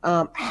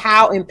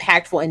how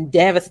impactful and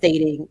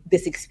devastating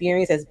this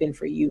experience has been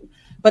for you.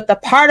 But the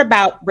part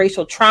about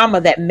racial trauma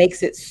that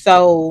makes it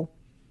so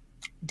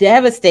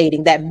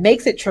devastating, that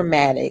makes it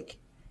traumatic,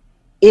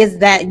 is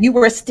that you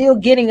were still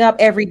getting up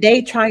every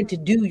day trying to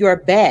do your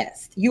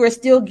best. You are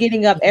still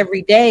getting up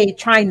every day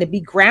trying to be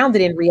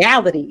grounded in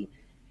reality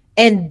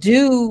and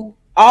do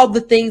all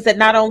the things that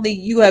not only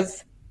you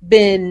have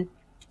been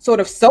sort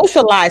of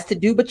socialized to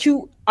do, but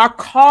you are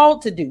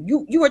called to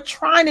do. You are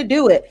trying to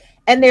do it.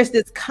 And there's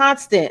this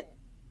constant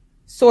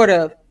sort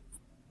of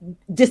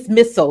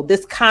dismissal,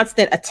 this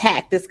constant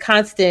attack, this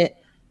constant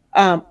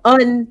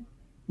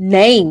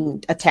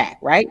unnamed attack,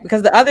 right?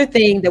 Because the other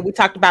thing that we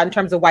talked about in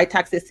terms of white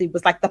toxicity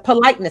was like the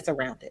politeness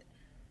around it,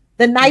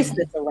 the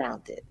niceness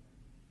around it.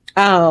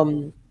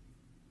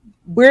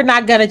 We're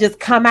not going to just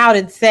come out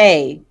and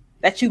say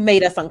that you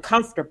made us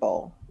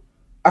uncomfortable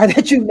or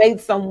that you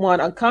made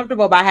someone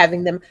uncomfortable by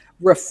having them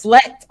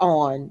reflect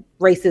on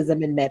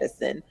racism in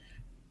medicine.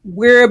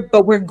 We're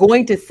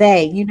going to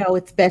say,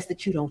 it's best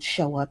that you don't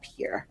show up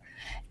here.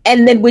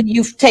 And then when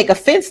you take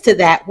offense to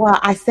that, well,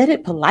 I said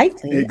it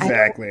politely.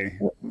 Exactly.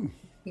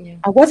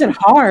 I wasn't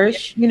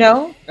harsh,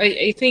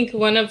 I think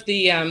one of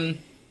the,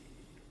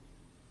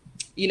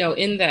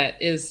 in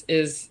that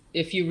is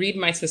if you read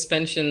my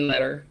suspension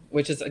letter,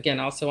 which is again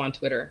also on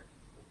Twitter,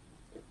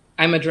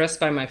 I'm addressed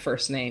by my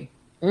first name.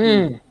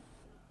 And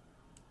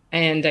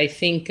I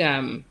think,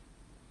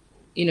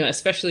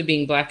 especially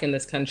being Black in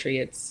this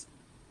country,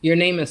 your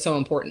name is so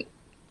important.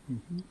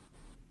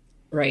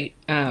 Right.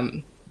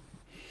 And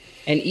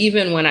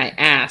even when I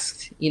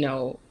asked,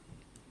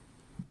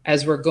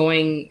 as we're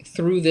going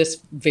through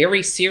this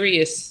very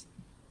serious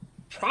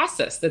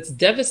process that's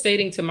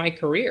devastating to my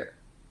career,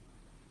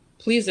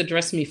 please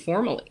address me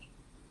formally.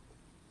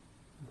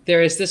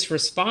 There is this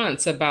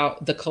response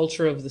about the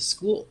culture of the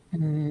school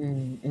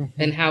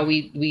and how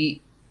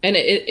we and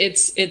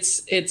it's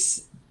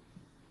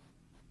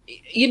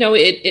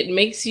it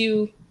makes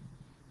you,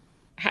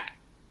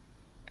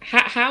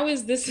 how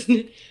is this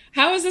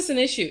an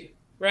issue,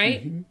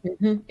 right?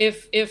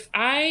 If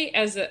I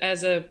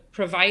as a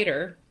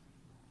provider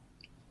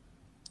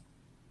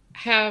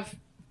have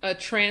a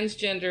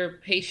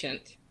transgender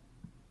patient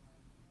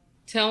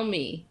tell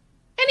me,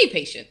 any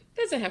patient,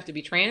 doesn't have to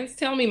be trans,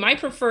 tell me my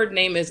preferred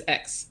name is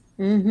X.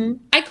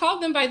 I call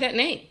them by that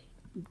name.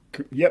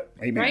 Yep.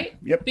 Amen. Right?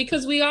 Yep.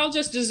 Because we all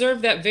just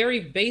deserve that very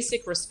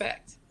basic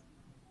respect.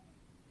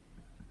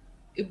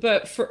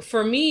 But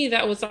for me,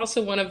 that was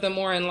also one of the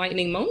more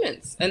enlightening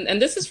moments.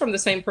 And this is from the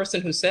same person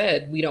who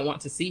said, we don't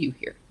want to see you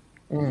here.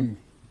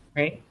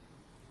 Right?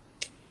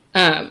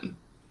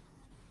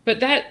 But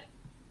that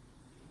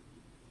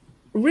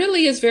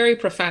really is very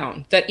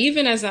profound, that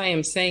even as I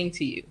am saying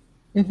to you,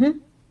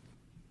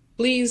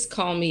 please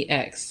call me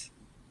X,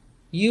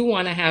 you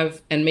want to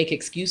have and make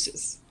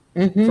excuses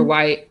for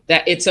why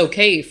that it's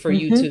okay for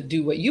you to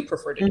do what you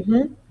prefer to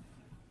do.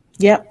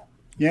 Yep.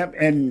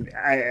 And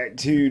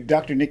to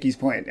Dr. Nikki's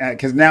point,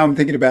 because now I'm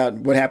thinking about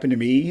what happened to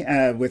me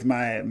with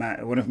my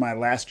one of my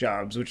last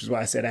jobs, which is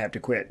why I said I have to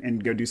quit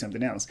and go do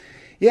something else.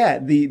 Yeah,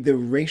 the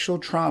racial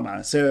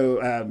trauma.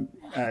 So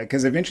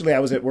because eventually I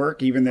was at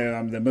work, even though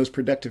I'm the most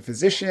productive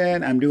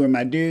physician, I'm doing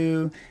my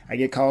due. I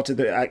get called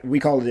to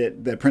we called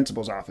it the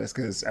principal's office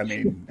because at the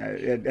end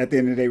of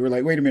the day, we're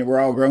like, wait a minute,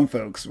 we're all grown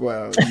folks.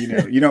 Well,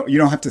 you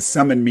don't have to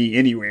summon me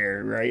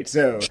anywhere, right?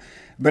 So.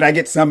 But I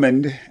get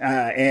summoned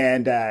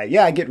and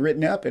I get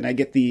written up and I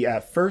get the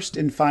first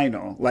and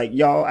final. Like,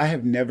 y'all, I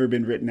have never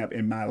been written up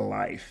in my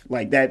life.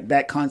 Like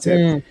that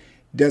concept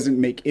doesn't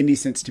make any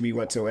sense to me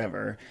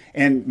whatsoever.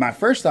 And my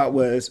first thought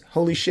was,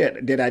 holy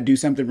shit, did I do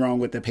something wrong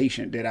with the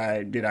patient? Did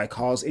I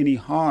cause any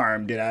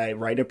harm? Did I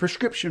write a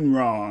prescription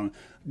wrong?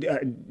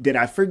 Did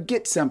I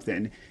forget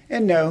something?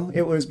 And no,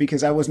 it was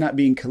because I was not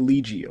being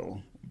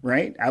collegial.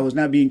 Right? I was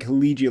not being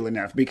collegial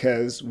enough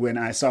because when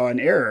I saw an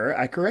error,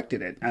 I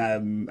corrected it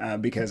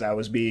because I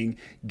was being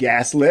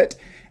gaslit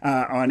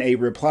on a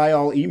reply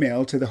all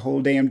email to the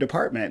whole damn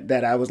department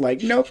that I was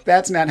like, nope,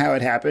 that's not how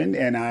it happened.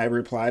 And I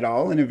replied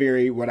all in a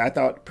very, what I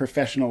thought,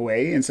 professional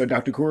way. And so,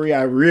 Dr. Corey,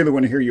 I really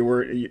want to hear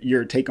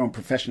your take on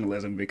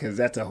professionalism because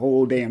that's a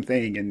whole damn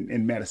thing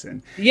in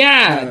medicine.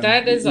 Yeah,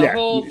 that is a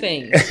whole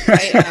thing.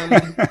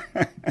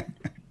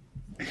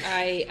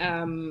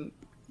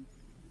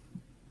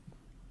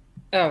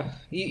 Oh,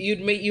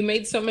 you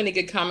made so many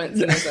good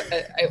comments, and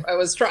I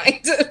was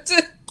trying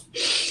to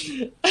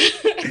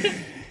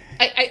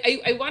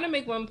I want to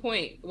make one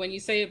point when you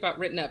say about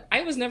written up.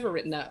 I was never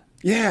written up.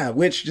 Yeah,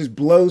 which just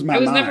blows my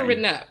mind. I was never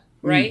written up,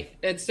 right?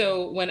 And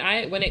so when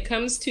it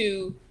comes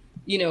to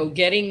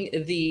getting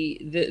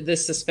the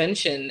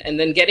suspension and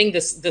then getting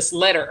this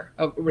letter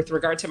with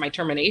regard to my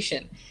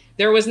termination,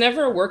 there was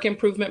never a work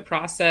improvement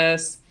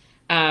process.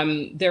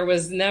 There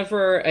was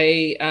never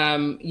a,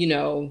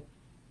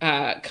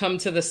 come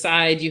to the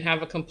side, you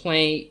have a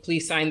complaint,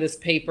 please sign this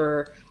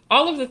paper.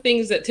 All of the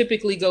things that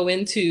typically go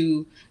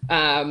into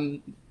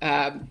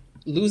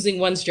losing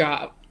one's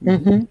job.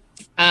 Mm-hmm.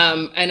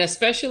 And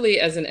especially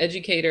as an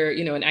educator,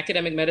 in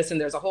academic medicine,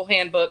 there's a whole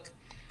handbook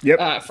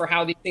for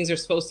how these things are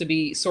supposed to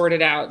be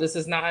sorted out. This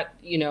is not,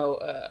 these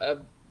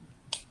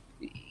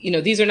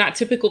are not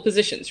typical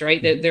positions,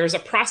 right? There's a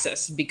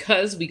process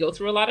because we go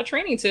through a lot of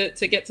training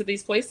to get to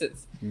these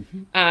places.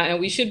 Mm-hmm. And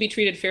we should be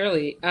treated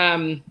fairly.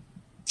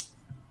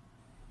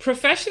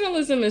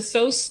 Professionalism is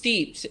so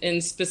steeped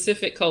in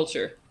specific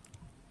culture.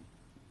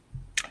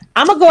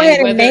 I'm going to go ahead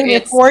and name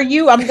it for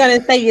you. I'm going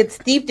to say it's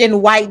steeped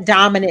in white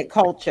dominant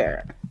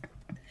culture.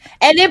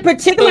 And in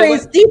particular,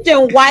 it's steeped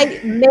in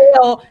white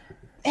male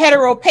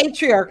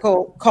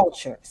heteropatriarchal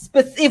culture.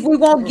 If we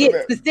won't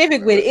get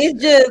specific with it,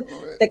 it's just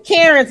the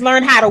Karens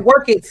learn how to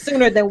work it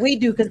sooner than we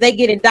do because they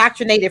get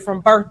indoctrinated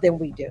from birth than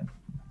we do.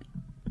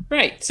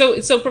 Right.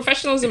 So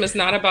professionalism is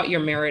not about your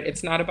merit.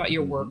 It's not about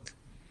your work.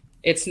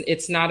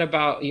 It's not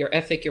about your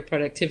ethic, your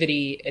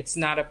productivity. It's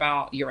not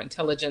about your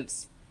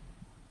intelligence.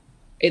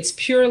 It's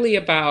purely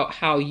about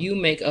how you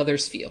make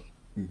others feel.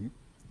 Mm-hmm.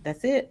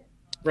 That's it.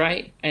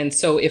 Right. And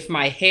so if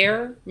my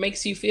hair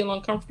makes you feel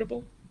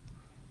uncomfortable,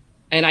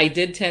 and I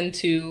did tend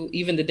to,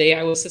 even the day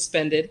I was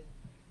suspended,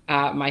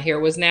 my hair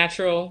was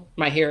natural.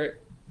 My hair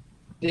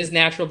is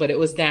natural, but it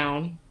was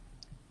down.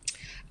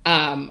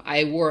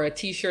 I wore a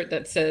T-shirt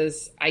that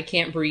says, I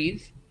can't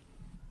breathe.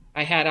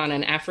 I had on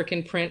an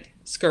African print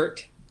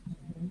skirt.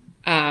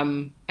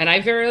 And I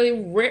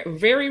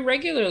very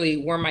regularly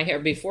wore my hair.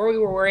 Before we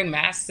were wearing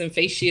masks and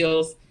face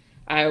shields,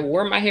 I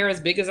wore my hair as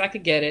big as I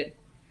could get it.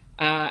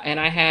 And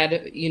I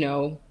had,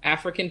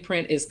 African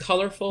print is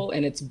colorful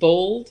and it's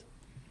bold.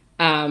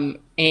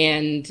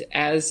 And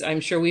as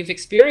I'm sure we've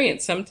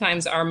experienced,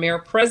 sometimes our mere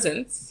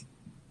presence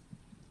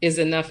is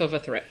enough of a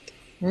threat.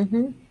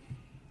 Mm-hmm.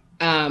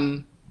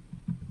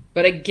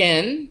 But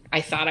again,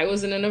 I thought I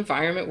was in an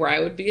environment where I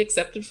would be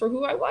accepted for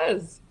who I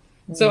was.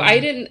 So I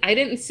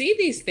didn't see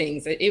these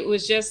things. It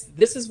was just,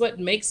 this is what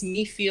makes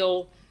me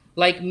feel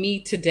like me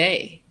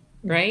today.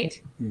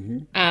 Right.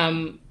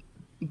 Mm-hmm.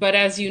 But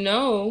as you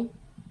know,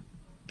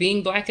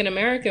 being Black in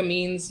America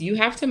means you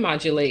have to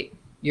modulate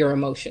your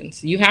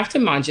emotions. You have to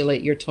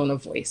modulate your tone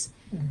of voice.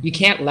 Mm-hmm. You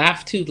can't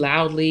laugh too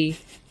loudly.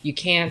 You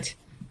can't,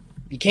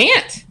 you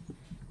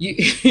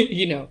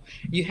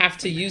have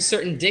to use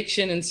certain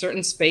diction in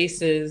certain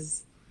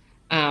spaces.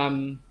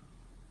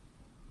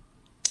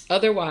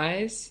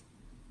 Otherwise,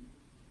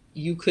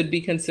 you could be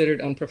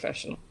considered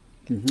unprofessional.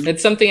 Mm-hmm.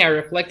 It's something I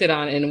reflected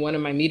on in one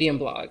of my Medium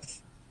blogs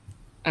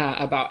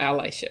about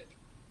allyship.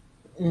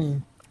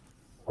 Mm.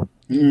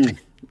 Mm.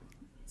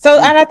 So,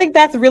 and I think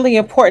that's really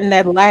important,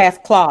 that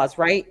last clause,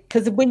 right?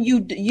 Because when you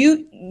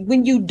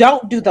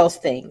don't do those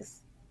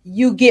things,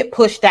 you get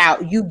pushed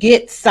out, you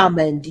get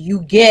summoned,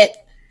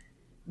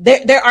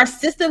 there are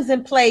systems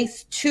in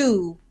place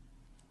to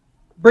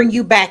bring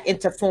you back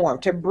into form,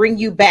 to bring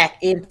you back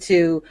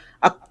into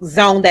a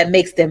zone that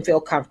makes them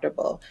feel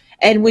comfortable.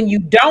 And when you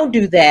don't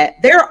do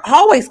that, there are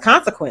always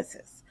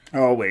consequences.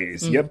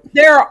 Always. Mm-hmm. Yep.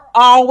 There are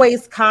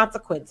always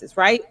consequences,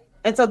 right?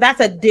 And so that's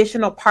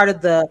additional part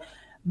of the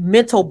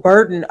mental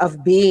burden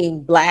of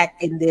being Black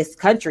in this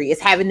country, is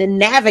having to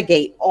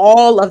navigate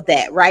all of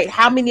that, right?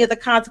 How many of the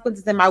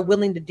consequences am I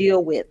willing to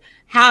deal with?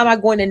 How am I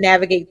going to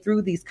navigate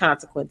through these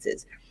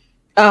consequences?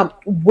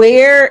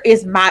 Where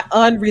is my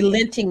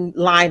unrelenting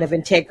line of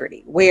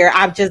integrity where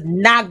I'm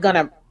not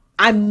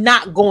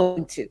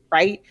going to,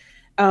 right?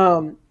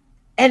 And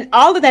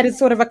all of that is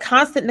sort of a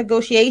constant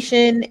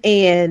negotiation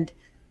and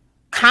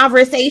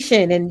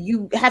conversation, and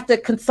you have to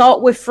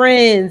consult with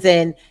friends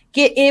and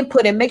get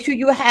input and make sure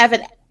you have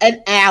an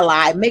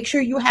ally, make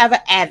sure you have an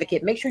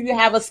advocate, make sure you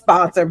have a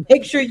sponsor,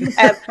 make sure you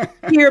have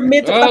peer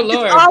mentor,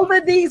 all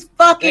of these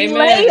fucking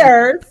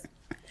layers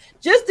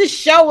just to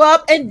show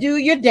up and do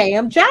your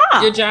damn job.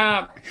 Your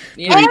job.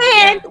 Yeah.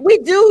 And we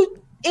do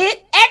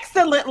it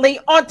excellently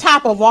on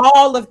top of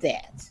all of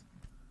that.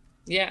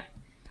 Yeah.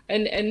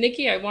 And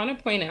Nikki, I want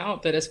to point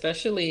out that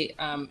especially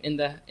in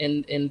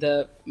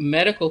the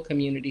medical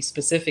community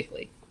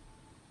specifically,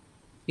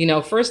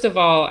 first of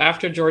all,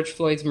 after George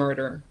Floyd's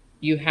murder,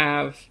 you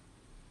have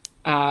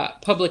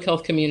public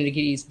health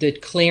communities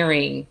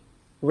declaring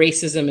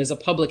racism as a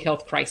public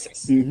health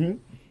crisis. Mm-hmm.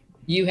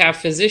 You have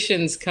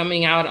physicians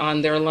coming out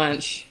on their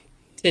lunch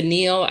to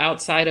kneel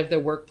outside of their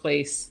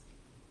workplace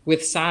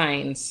with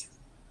signs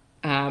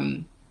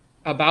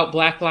about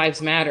Black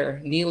Lives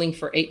Matter, kneeling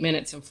for 8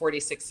 minutes and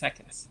 46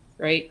 seconds,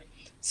 right?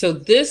 So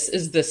this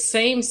is the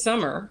same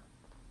summer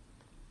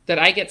that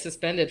I get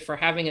suspended for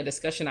having a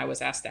discussion I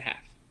was asked to have.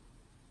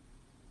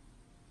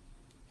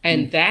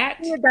 And that,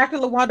 Dr.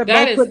 LaWanda,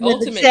 that is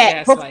ultimate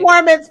gaslighting.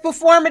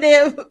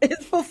 Performative.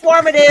 It's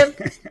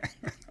performative.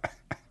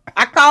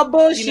 I call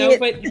bullshit.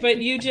 But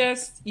you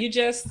just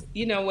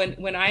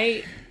when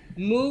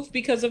move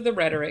because of the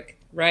rhetoric,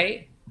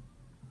 right?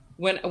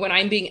 When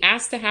I'm being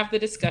asked to have the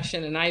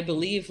discussion and I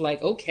believe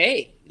like,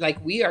 okay,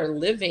 like we are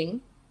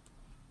living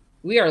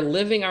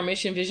our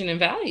mission, vision, and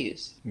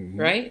values,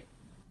 right?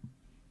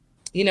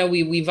 You know,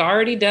 we've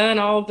already done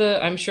all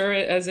the, I'm sure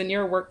as in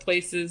your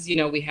workplaces, you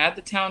know, we had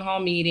the town hall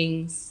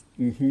meetings.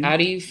 How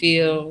do you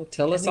feel?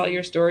 Tell us all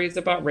your stories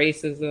about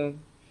racism,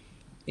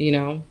 you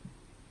know.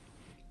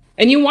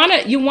 And you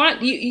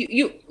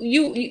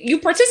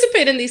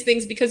participate in these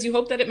things because you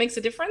hope that it makes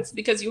a difference,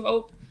 because you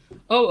hope,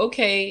 oh,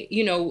 okay,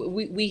 you know,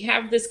 we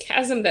have this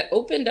chasm that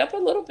opened up a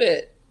little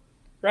bit,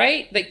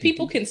 right? Like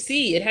people can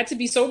see. It had to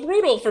be so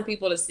brutal for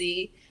people to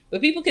see, but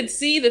people can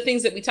see the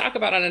things that we talk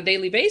about on a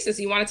daily basis.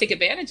 You want to take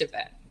advantage of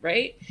that,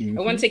 right? I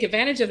want to take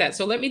advantage of that.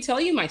 So let me tell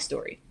you my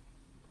story.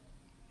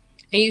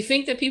 And you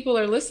think that people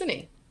are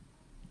listening.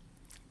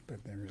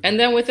 And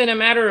then within a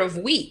matter of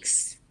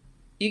weeks,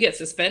 you get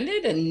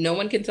suspended and no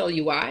one can tell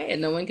you why,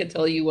 and no one can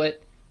tell you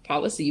what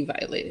policy you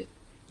violated.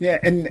 Yeah,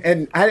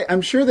 and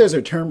I'm sure there's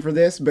a term for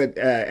this, but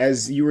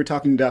as you were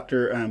talking to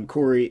Dr.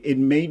 Corey, it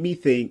made me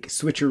think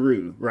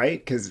switcheroo,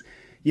 right? Because,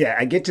 yeah,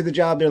 I get to the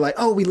job, they're like,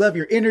 oh, we love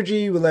your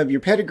energy, we love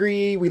your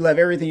pedigree, we love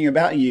everything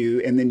about you,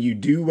 and then you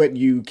do what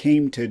you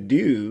came to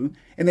do,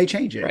 and they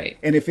change it. Right.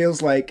 And it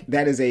feels like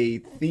that is a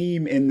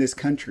theme in this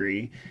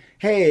country.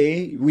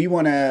 Hey, we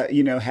want to,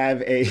 you know,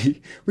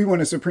 we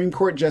want a Supreme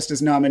Court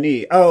justice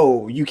nominee.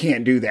 Oh, you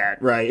can't do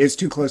that, right? It's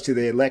too close to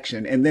the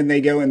election. And then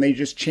they go and they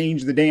just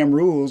change the damn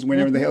rules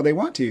whenever the hell they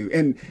want to.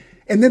 And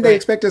then they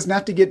expect us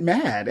not to get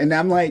mad. And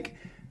I'm like,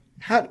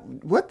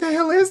 what the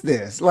hell is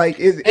this? Like,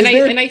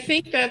 I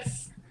think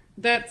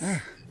that's,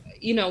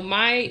 you know,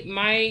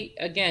 my,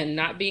 again,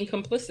 not being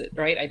complicit,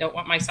 right? I don't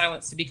want my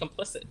silence to be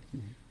complicit.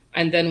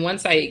 And then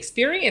once I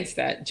experienced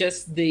that,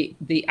 just the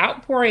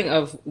outpouring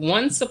of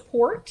one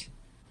support,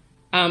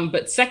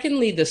 but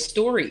secondly, the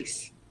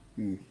stories.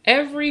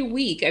 Every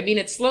week, I mean,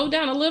 it slowed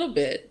down a little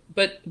bit,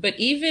 but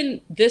even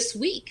this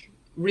week,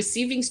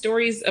 receiving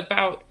stories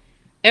about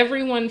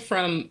everyone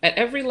from at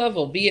every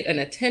level, be it an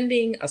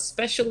attending, a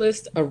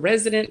specialist, a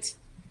resident,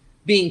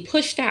 being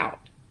pushed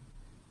out.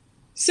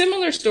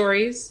 Similar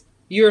stories.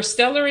 You're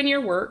stellar in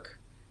your work.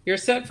 You're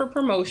set for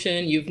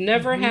promotion. You've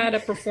never had a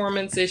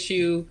performance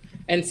issue.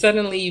 And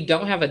suddenly you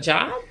don't have a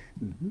job.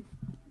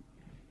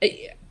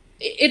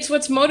 It's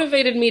what's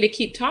motivated me to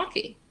keep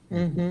talking.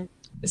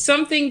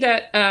 Something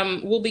that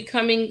will be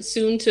coming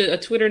soon to a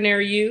Twitter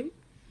near you.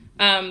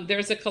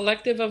 There's a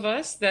collective of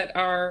us that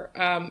are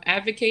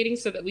advocating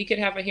so that we could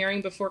have a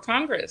hearing before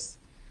Congress,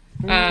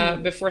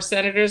 before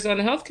senators on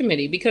the health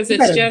committee, because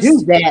it's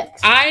just,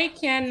 I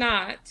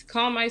cannot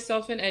call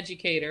myself an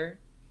educator,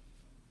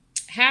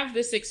 have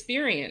this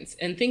experience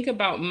and think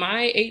about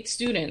my 8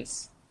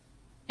 students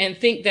and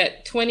think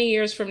that 20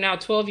 years from now,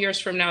 12 years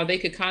from now, they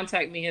could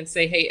contact me and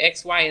say, hey,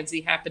 X, Y, and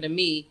Z happened to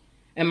me.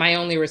 And my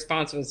only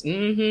response was,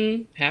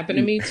 happened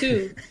to me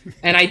too.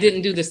 And I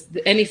didn't do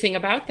anything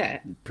about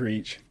that.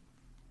 Preach.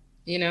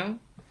 You know?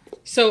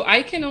 So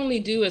I can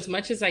only do as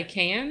much as I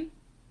can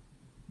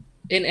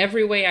in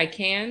every way I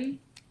can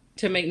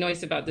to make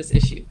noise about this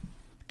issue.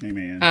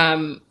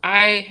 Amen.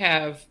 I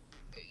have,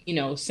 you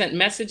know, sent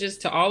messages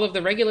to all of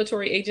the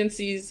regulatory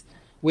agencies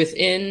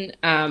within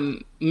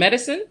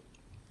medicine.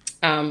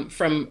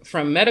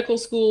 From medical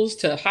schools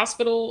to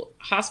hospital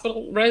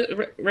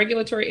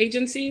regulatory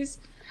agencies.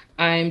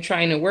 I'm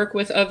trying to work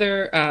with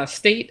other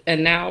state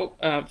and now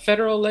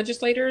federal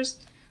legislators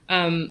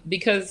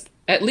because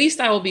at least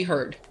I will be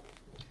heard.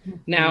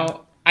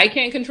 Now, I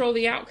can't control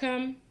the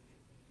outcome,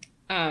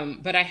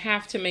 but I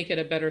have to make it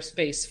a better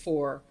space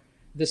for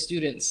the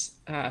students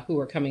who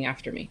are coming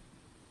after me.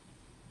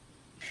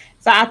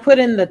 So I put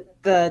in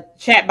the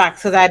chat box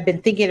because I've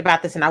been thinking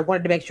about this and I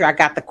wanted to make sure I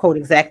got the quote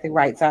exactly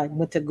right. So I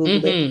went to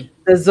Google it.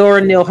 The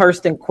Zora Neale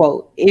Hurston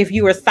quote. If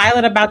you are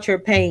silent about your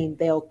pain,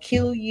 they'll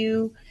kill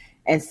you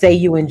and say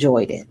you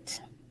enjoyed it.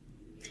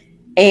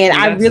 And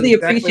I really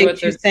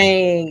appreciate you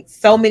saying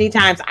so many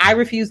times, I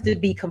refuse to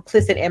be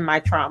complicit in my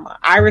trauma.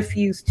 I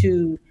refuse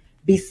to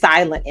be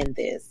silent in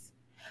this.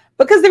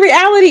 Because the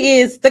reality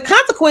is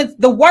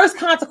the worst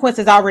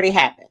consequences already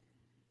happened.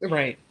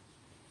 Right.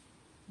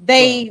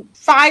 They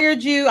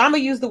fired you. I'm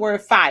going to use the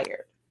word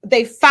fired.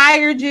 They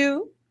fired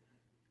you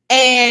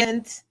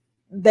and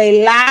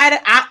they lied.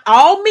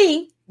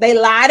 They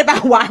lied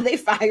about why they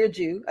fired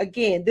you.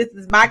 Again, this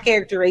is my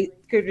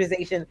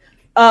characterization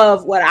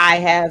of what I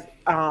have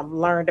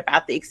learned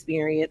about the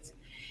experience.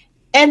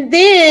 And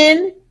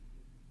then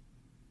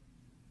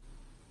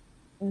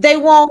they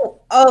won't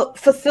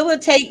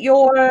facilitate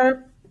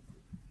your,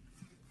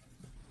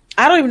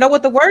 I don't even know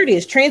what the word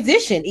is,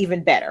 transition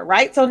even better,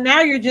 right? So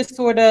now you're just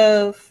sort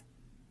of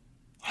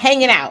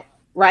hanging out,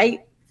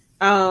 right?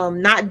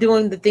 Not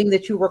doing the thing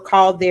that you were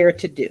called there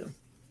to do.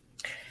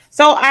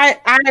 So I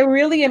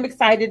really am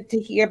excited to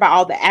hear about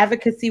all the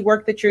advocacy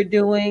work that you're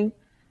doing.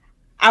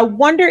 I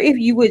wonder if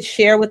you would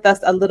share with us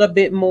a little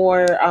bit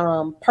more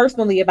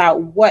personally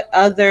about what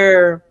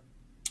other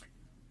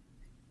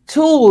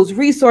tools,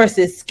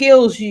 resources,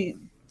 skills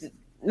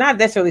not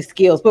necessarily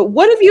skills, but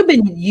what have you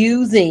been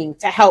using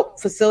to help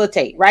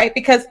facilitate, right?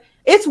 Because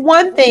it's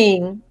one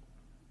thing.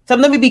 So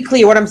let me be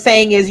clear. What I'm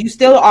saying is you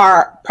still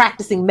are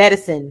practicing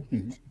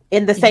medicine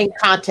in the same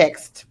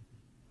context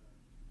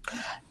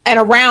and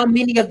around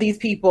many of these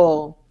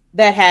people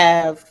that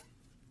have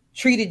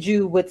treated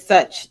you with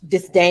such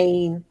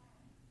disdain,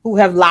 who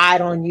have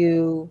lied on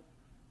you,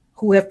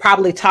 who have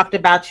probably talked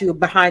about you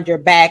behind your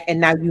back, and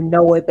now you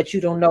know it, but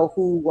you don't know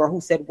who or who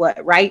said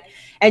what, right?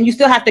 And you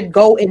still have to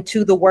go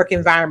into the work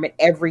environment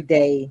every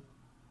day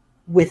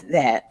with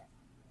that.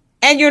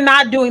 And you're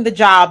not doing the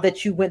job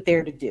that you went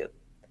there to do.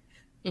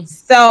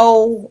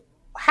 So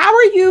how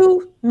are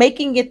you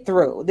making it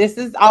through? This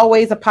is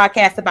always a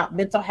podcast about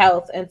mental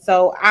health. And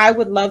so I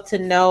would love to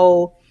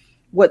know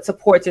what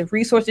supports and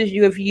resources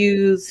you have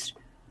used,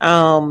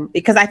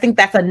 because I think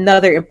that's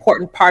another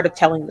important part of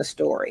telling the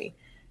story.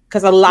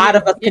 Because a lot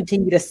of us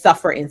continue to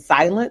suffer in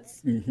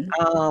silence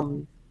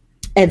and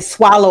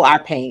swallow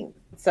our pain.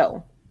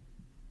 So,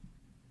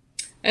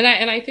 and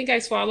I think I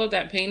swallowed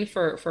that pain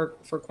for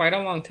quite a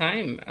long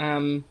time.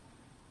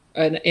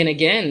 And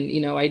again,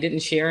 you know, I didn't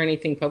share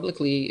anything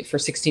publicly for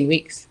 16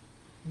 weeks.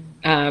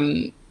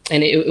 And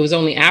it was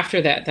only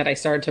after that I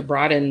started to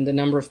broaden the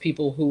number of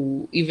people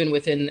who, even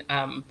within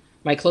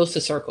my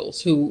closest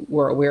circles, who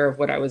were aware of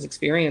what I was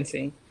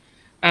experiencing.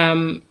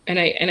 And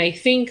I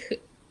think,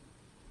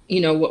 you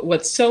know,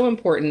 what's so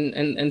important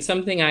and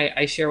something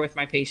I share with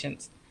my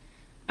patients,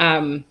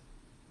 there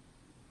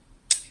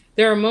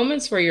are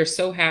moments where you're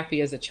so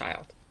happy as a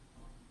child.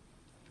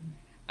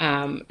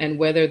 And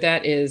whether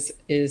that is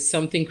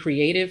something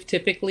creative,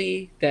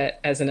 typically, that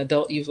as an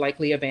adult you've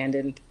likely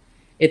abandoned,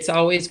 it's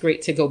always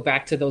great to go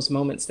back to those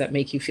moments that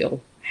make you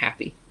feel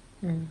happy.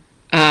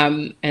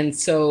 And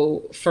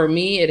so for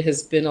me, it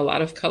has been a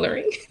lot of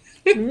coloring.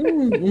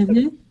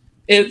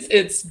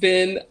 It's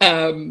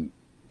been,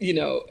 you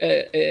know,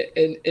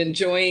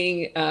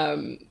 enjoying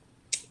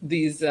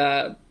these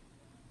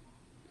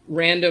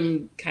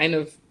random kind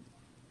of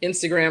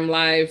Instagram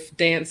live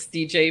dance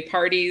DJ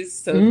parties.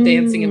 So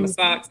dancing in my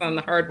socks on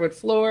the hardwood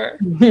floor.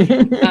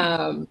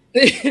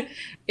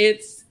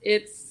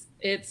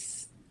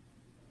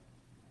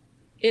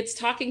 It's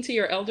talking to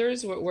your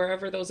elders,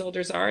 wherever those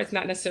elders are. It's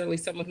not necessarily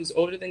someone who's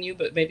older than you,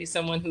 but maybe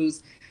someone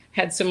who's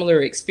had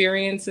similar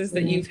experiences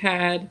that you've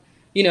had,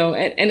 you know,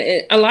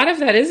 and a lot of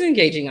that is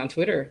engaging on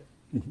Twitter.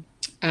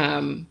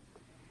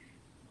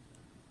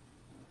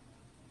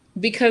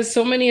 Because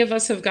so many of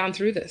us have gone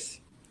through this.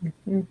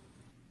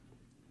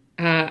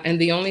 And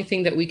the only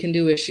thing that we can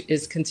do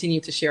is continue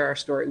to share our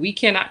story. We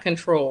cannot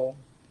control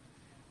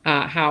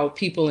how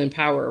people in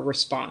power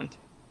respond.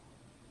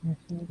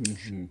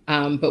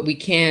 But we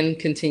can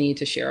continue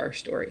to share our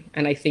story.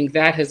 And I think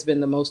that has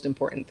been the most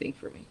important thing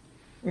for me.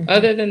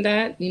 Other than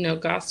that, you know,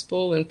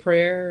 gospel and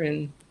prayer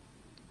and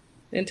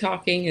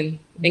talking and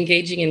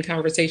engaging in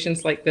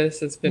conversations like this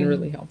has been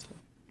really helpful.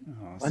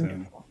 Awesome.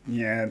 Wonderful.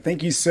 Yeah,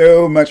 thank you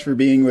so much for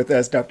being with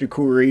us, Dr.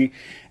 Khoury.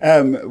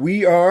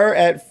 We are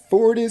at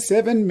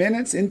 47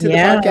 minutes into the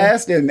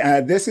podcast,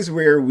 and this is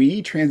where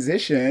we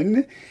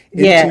transition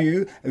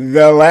into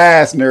the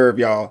last nerve,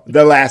 y'all.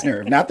 The last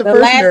nerve, not the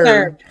first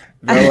nerve.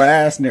 The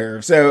last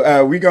nerve.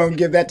 So we're going to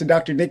give that to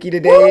Dr. Nikki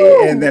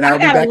today, and then I'll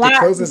be back to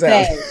close us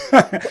out.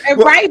 And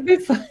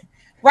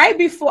right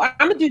before,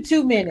 I'm going to do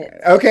 2 minutes.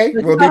 Okay,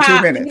 we'll do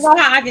 2 minutes. You know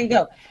how I can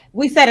go.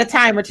 We set a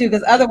timer too,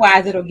 because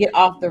otherwise it'll get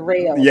off the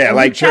rails. Yeah, and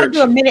like church.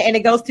 Do a minute and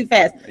it goes too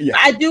fast. Yeah.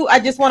 I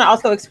just want to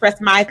also express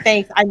my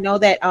thanks. I know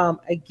that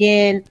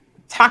again,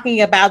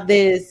 talking about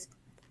this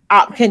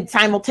can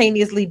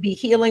simultaneously be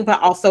healing,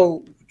 but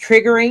also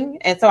triggering.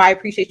 And so I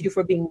appreciate you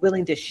for being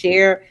willing to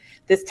share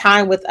this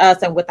time with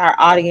us and with our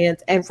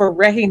audience, and for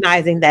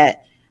recognizing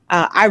that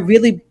I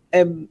really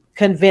am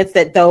convinced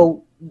that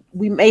though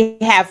we may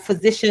have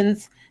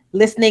physicians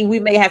listening, we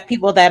may have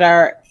people that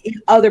are in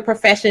other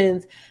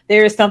professions,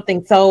 there is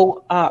something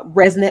so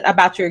resonant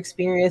about your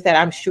experience that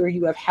I'm sure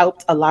you have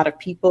helped a lot of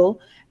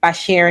people by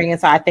sharing. And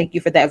so I thank you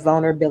for that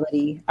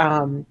vulnerability.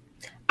 I'm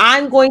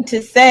going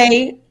to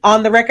say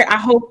on the record, I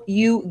hope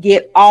you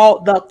get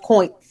all the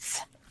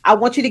points. I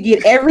want you to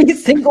get every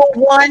single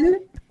one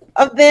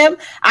of them.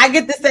 I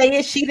get to say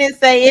it. She didn't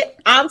say it.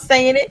 I'm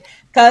saying it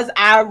because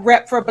I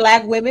rep for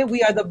Black women.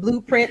 We are the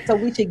blueprint. So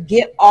we should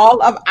get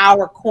all of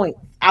our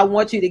points. I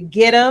want you to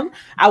get them.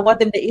 I want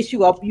them to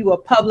issue you a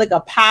public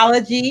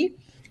apology.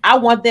 I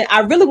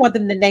really want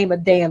them to name a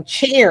damn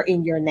chair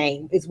in your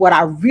name is what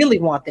I really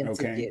want them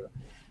to do.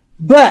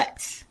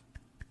 But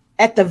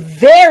at the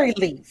very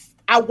least,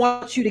 I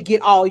want you to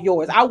get all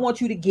yours. I want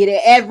you to get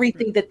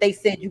everything that they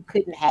said you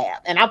couldn't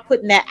have. And I'm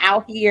putting that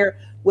out here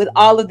with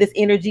all of this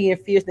energy and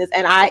fierceness.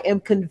 And I am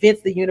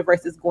convinced the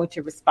universe is going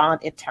to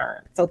respond in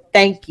turn. So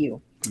thank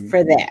you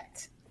for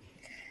that.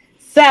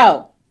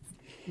 So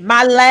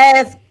my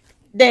last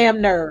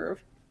damn nerve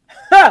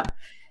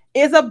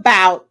is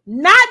about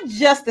not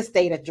just the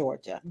state of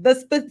Georgia,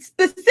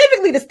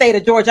 specifically the state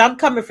of Georgia. I'm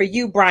coming for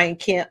you, Brian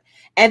Kemp,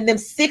 and them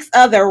 6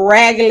 other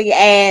raggedy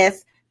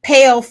ass,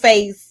 pale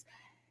face,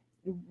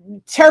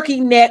 turkey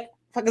neck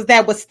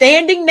that was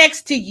standing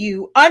next to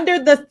you under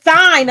the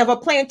sign of a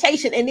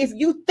plantation. And if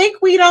you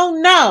think we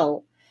don't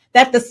know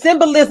that the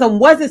symbolism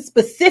wasn't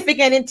specific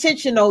and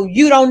intentional,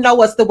 you don't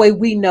know us the way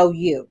we know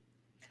you.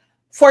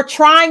 For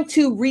trying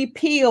to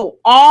repeal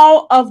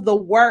all of the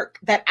work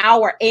that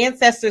our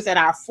ancestors and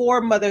our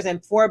foremothers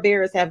and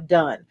forebears have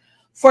done,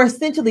 for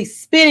essentially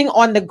spitting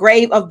on the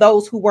grave of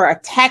those who were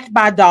attacked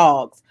by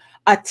dogs,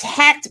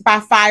 attacked by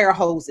fire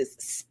hoses,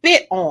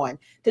 spit on,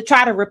 to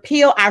try to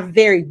repeal our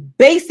very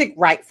basic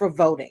right for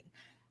voting.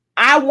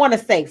 I want to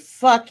say,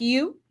 fuck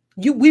you.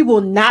 We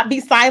will not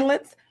be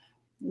silenced.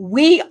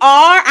 We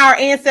are our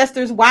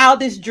ancestors'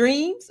 wildest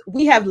dreams.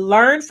 We have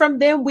learned from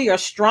them. We are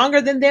stronger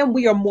than them.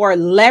 We are more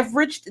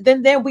leveraged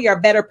than them. We are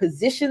better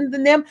positioned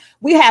than them.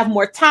 We have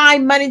more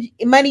time,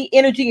 money,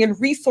 energy, and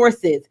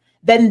resources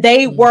than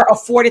they were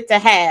afforded to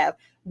have.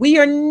 We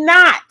are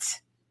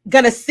not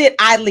going to sit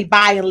idly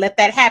by and let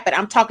that happen.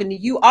 I'm talking to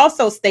you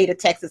also, state of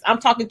Texas. I'm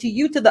talking to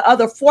you, to the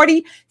other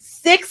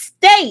 46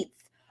 states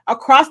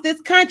across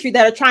this country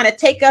that are trying to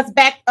take us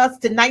back to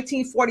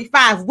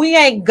 1945. We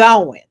ain't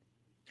going.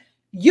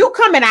 You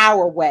coming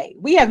our way.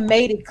 We have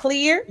made it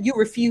clear. You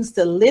refuse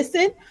to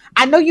listen.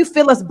 I know you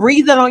feel us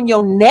breathing on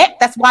your neck.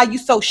 That's why you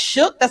so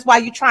shook. That's why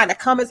you trying to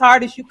come as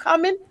hard as you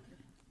coming.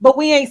 But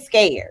we ain't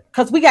scared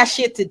because we got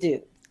shit to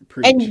do.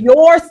 Preach. And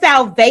your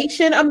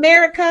salvation,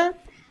 America,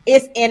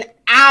 is in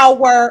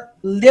our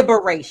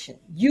liberation.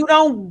 You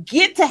don't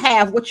get to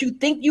have what you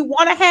think you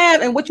want to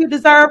have and what you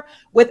deserve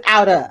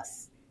without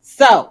us.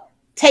 So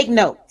take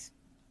note.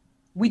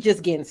 We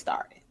just getting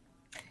started.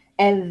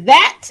 And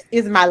that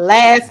is my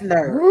last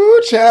nerve.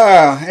 Ooh,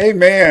 child.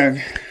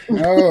 Amen.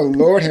 Oh,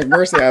 Lord have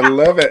mercy. I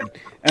love it.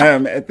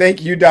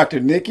 Thank you, Dr.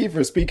 Nikki,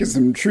 for speaking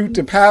some truth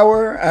to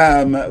power.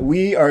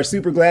 We are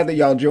super glad that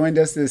y'all joined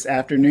us this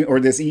afternoon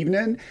or this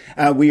evening.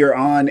 We are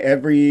on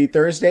every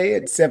Thursday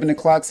at 7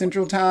 o'clock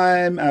Central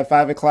Time,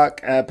 5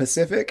 o'clock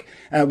Pacific.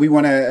 We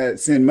want to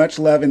send much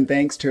love and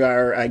thanks to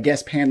our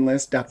guest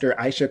panelist, Dr.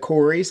 Aisha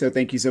Corey. So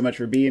thank you so much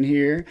for being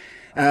here.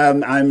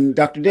 I'm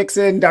Dr.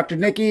 Dixon, Dr.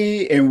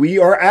 Nikki, and we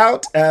are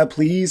out.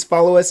 Please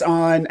follow us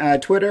on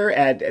Twitter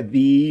at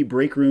The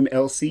Break Room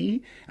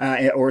LC,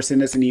 or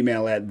send us an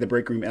email at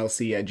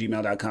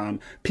thebreakroomlc@gmail.com.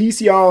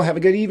 Peace, y'all. Have a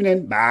good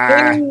evening.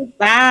 Bye.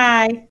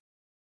 Bye.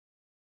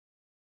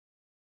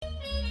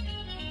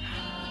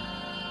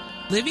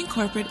 Living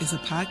Corporate is a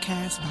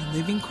podcast by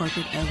Living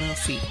Corporate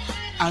LLC.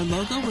 Our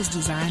logo was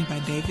designed by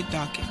David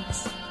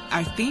Dawkins.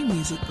 Our theme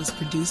music was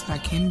produced by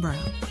Ken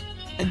Brown.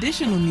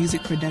 Additional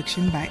music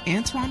production by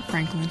Antoine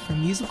Franklin for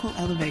Musical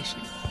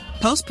Elevation.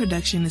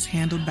 Post-production is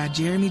handled by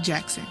Jeremy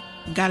Jackson.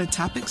 Got a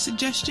topic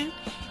suggestion?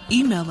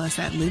 Email us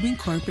at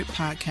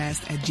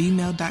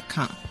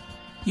livingcorporatepodcast@gmail.com.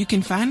 You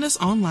can find us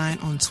online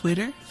on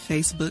Twitter,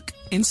 Facebook,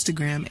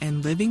 Instagram,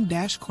 and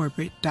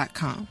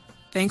living-corporate.com.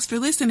 Thanks for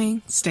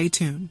listening. Stay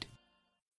tuned.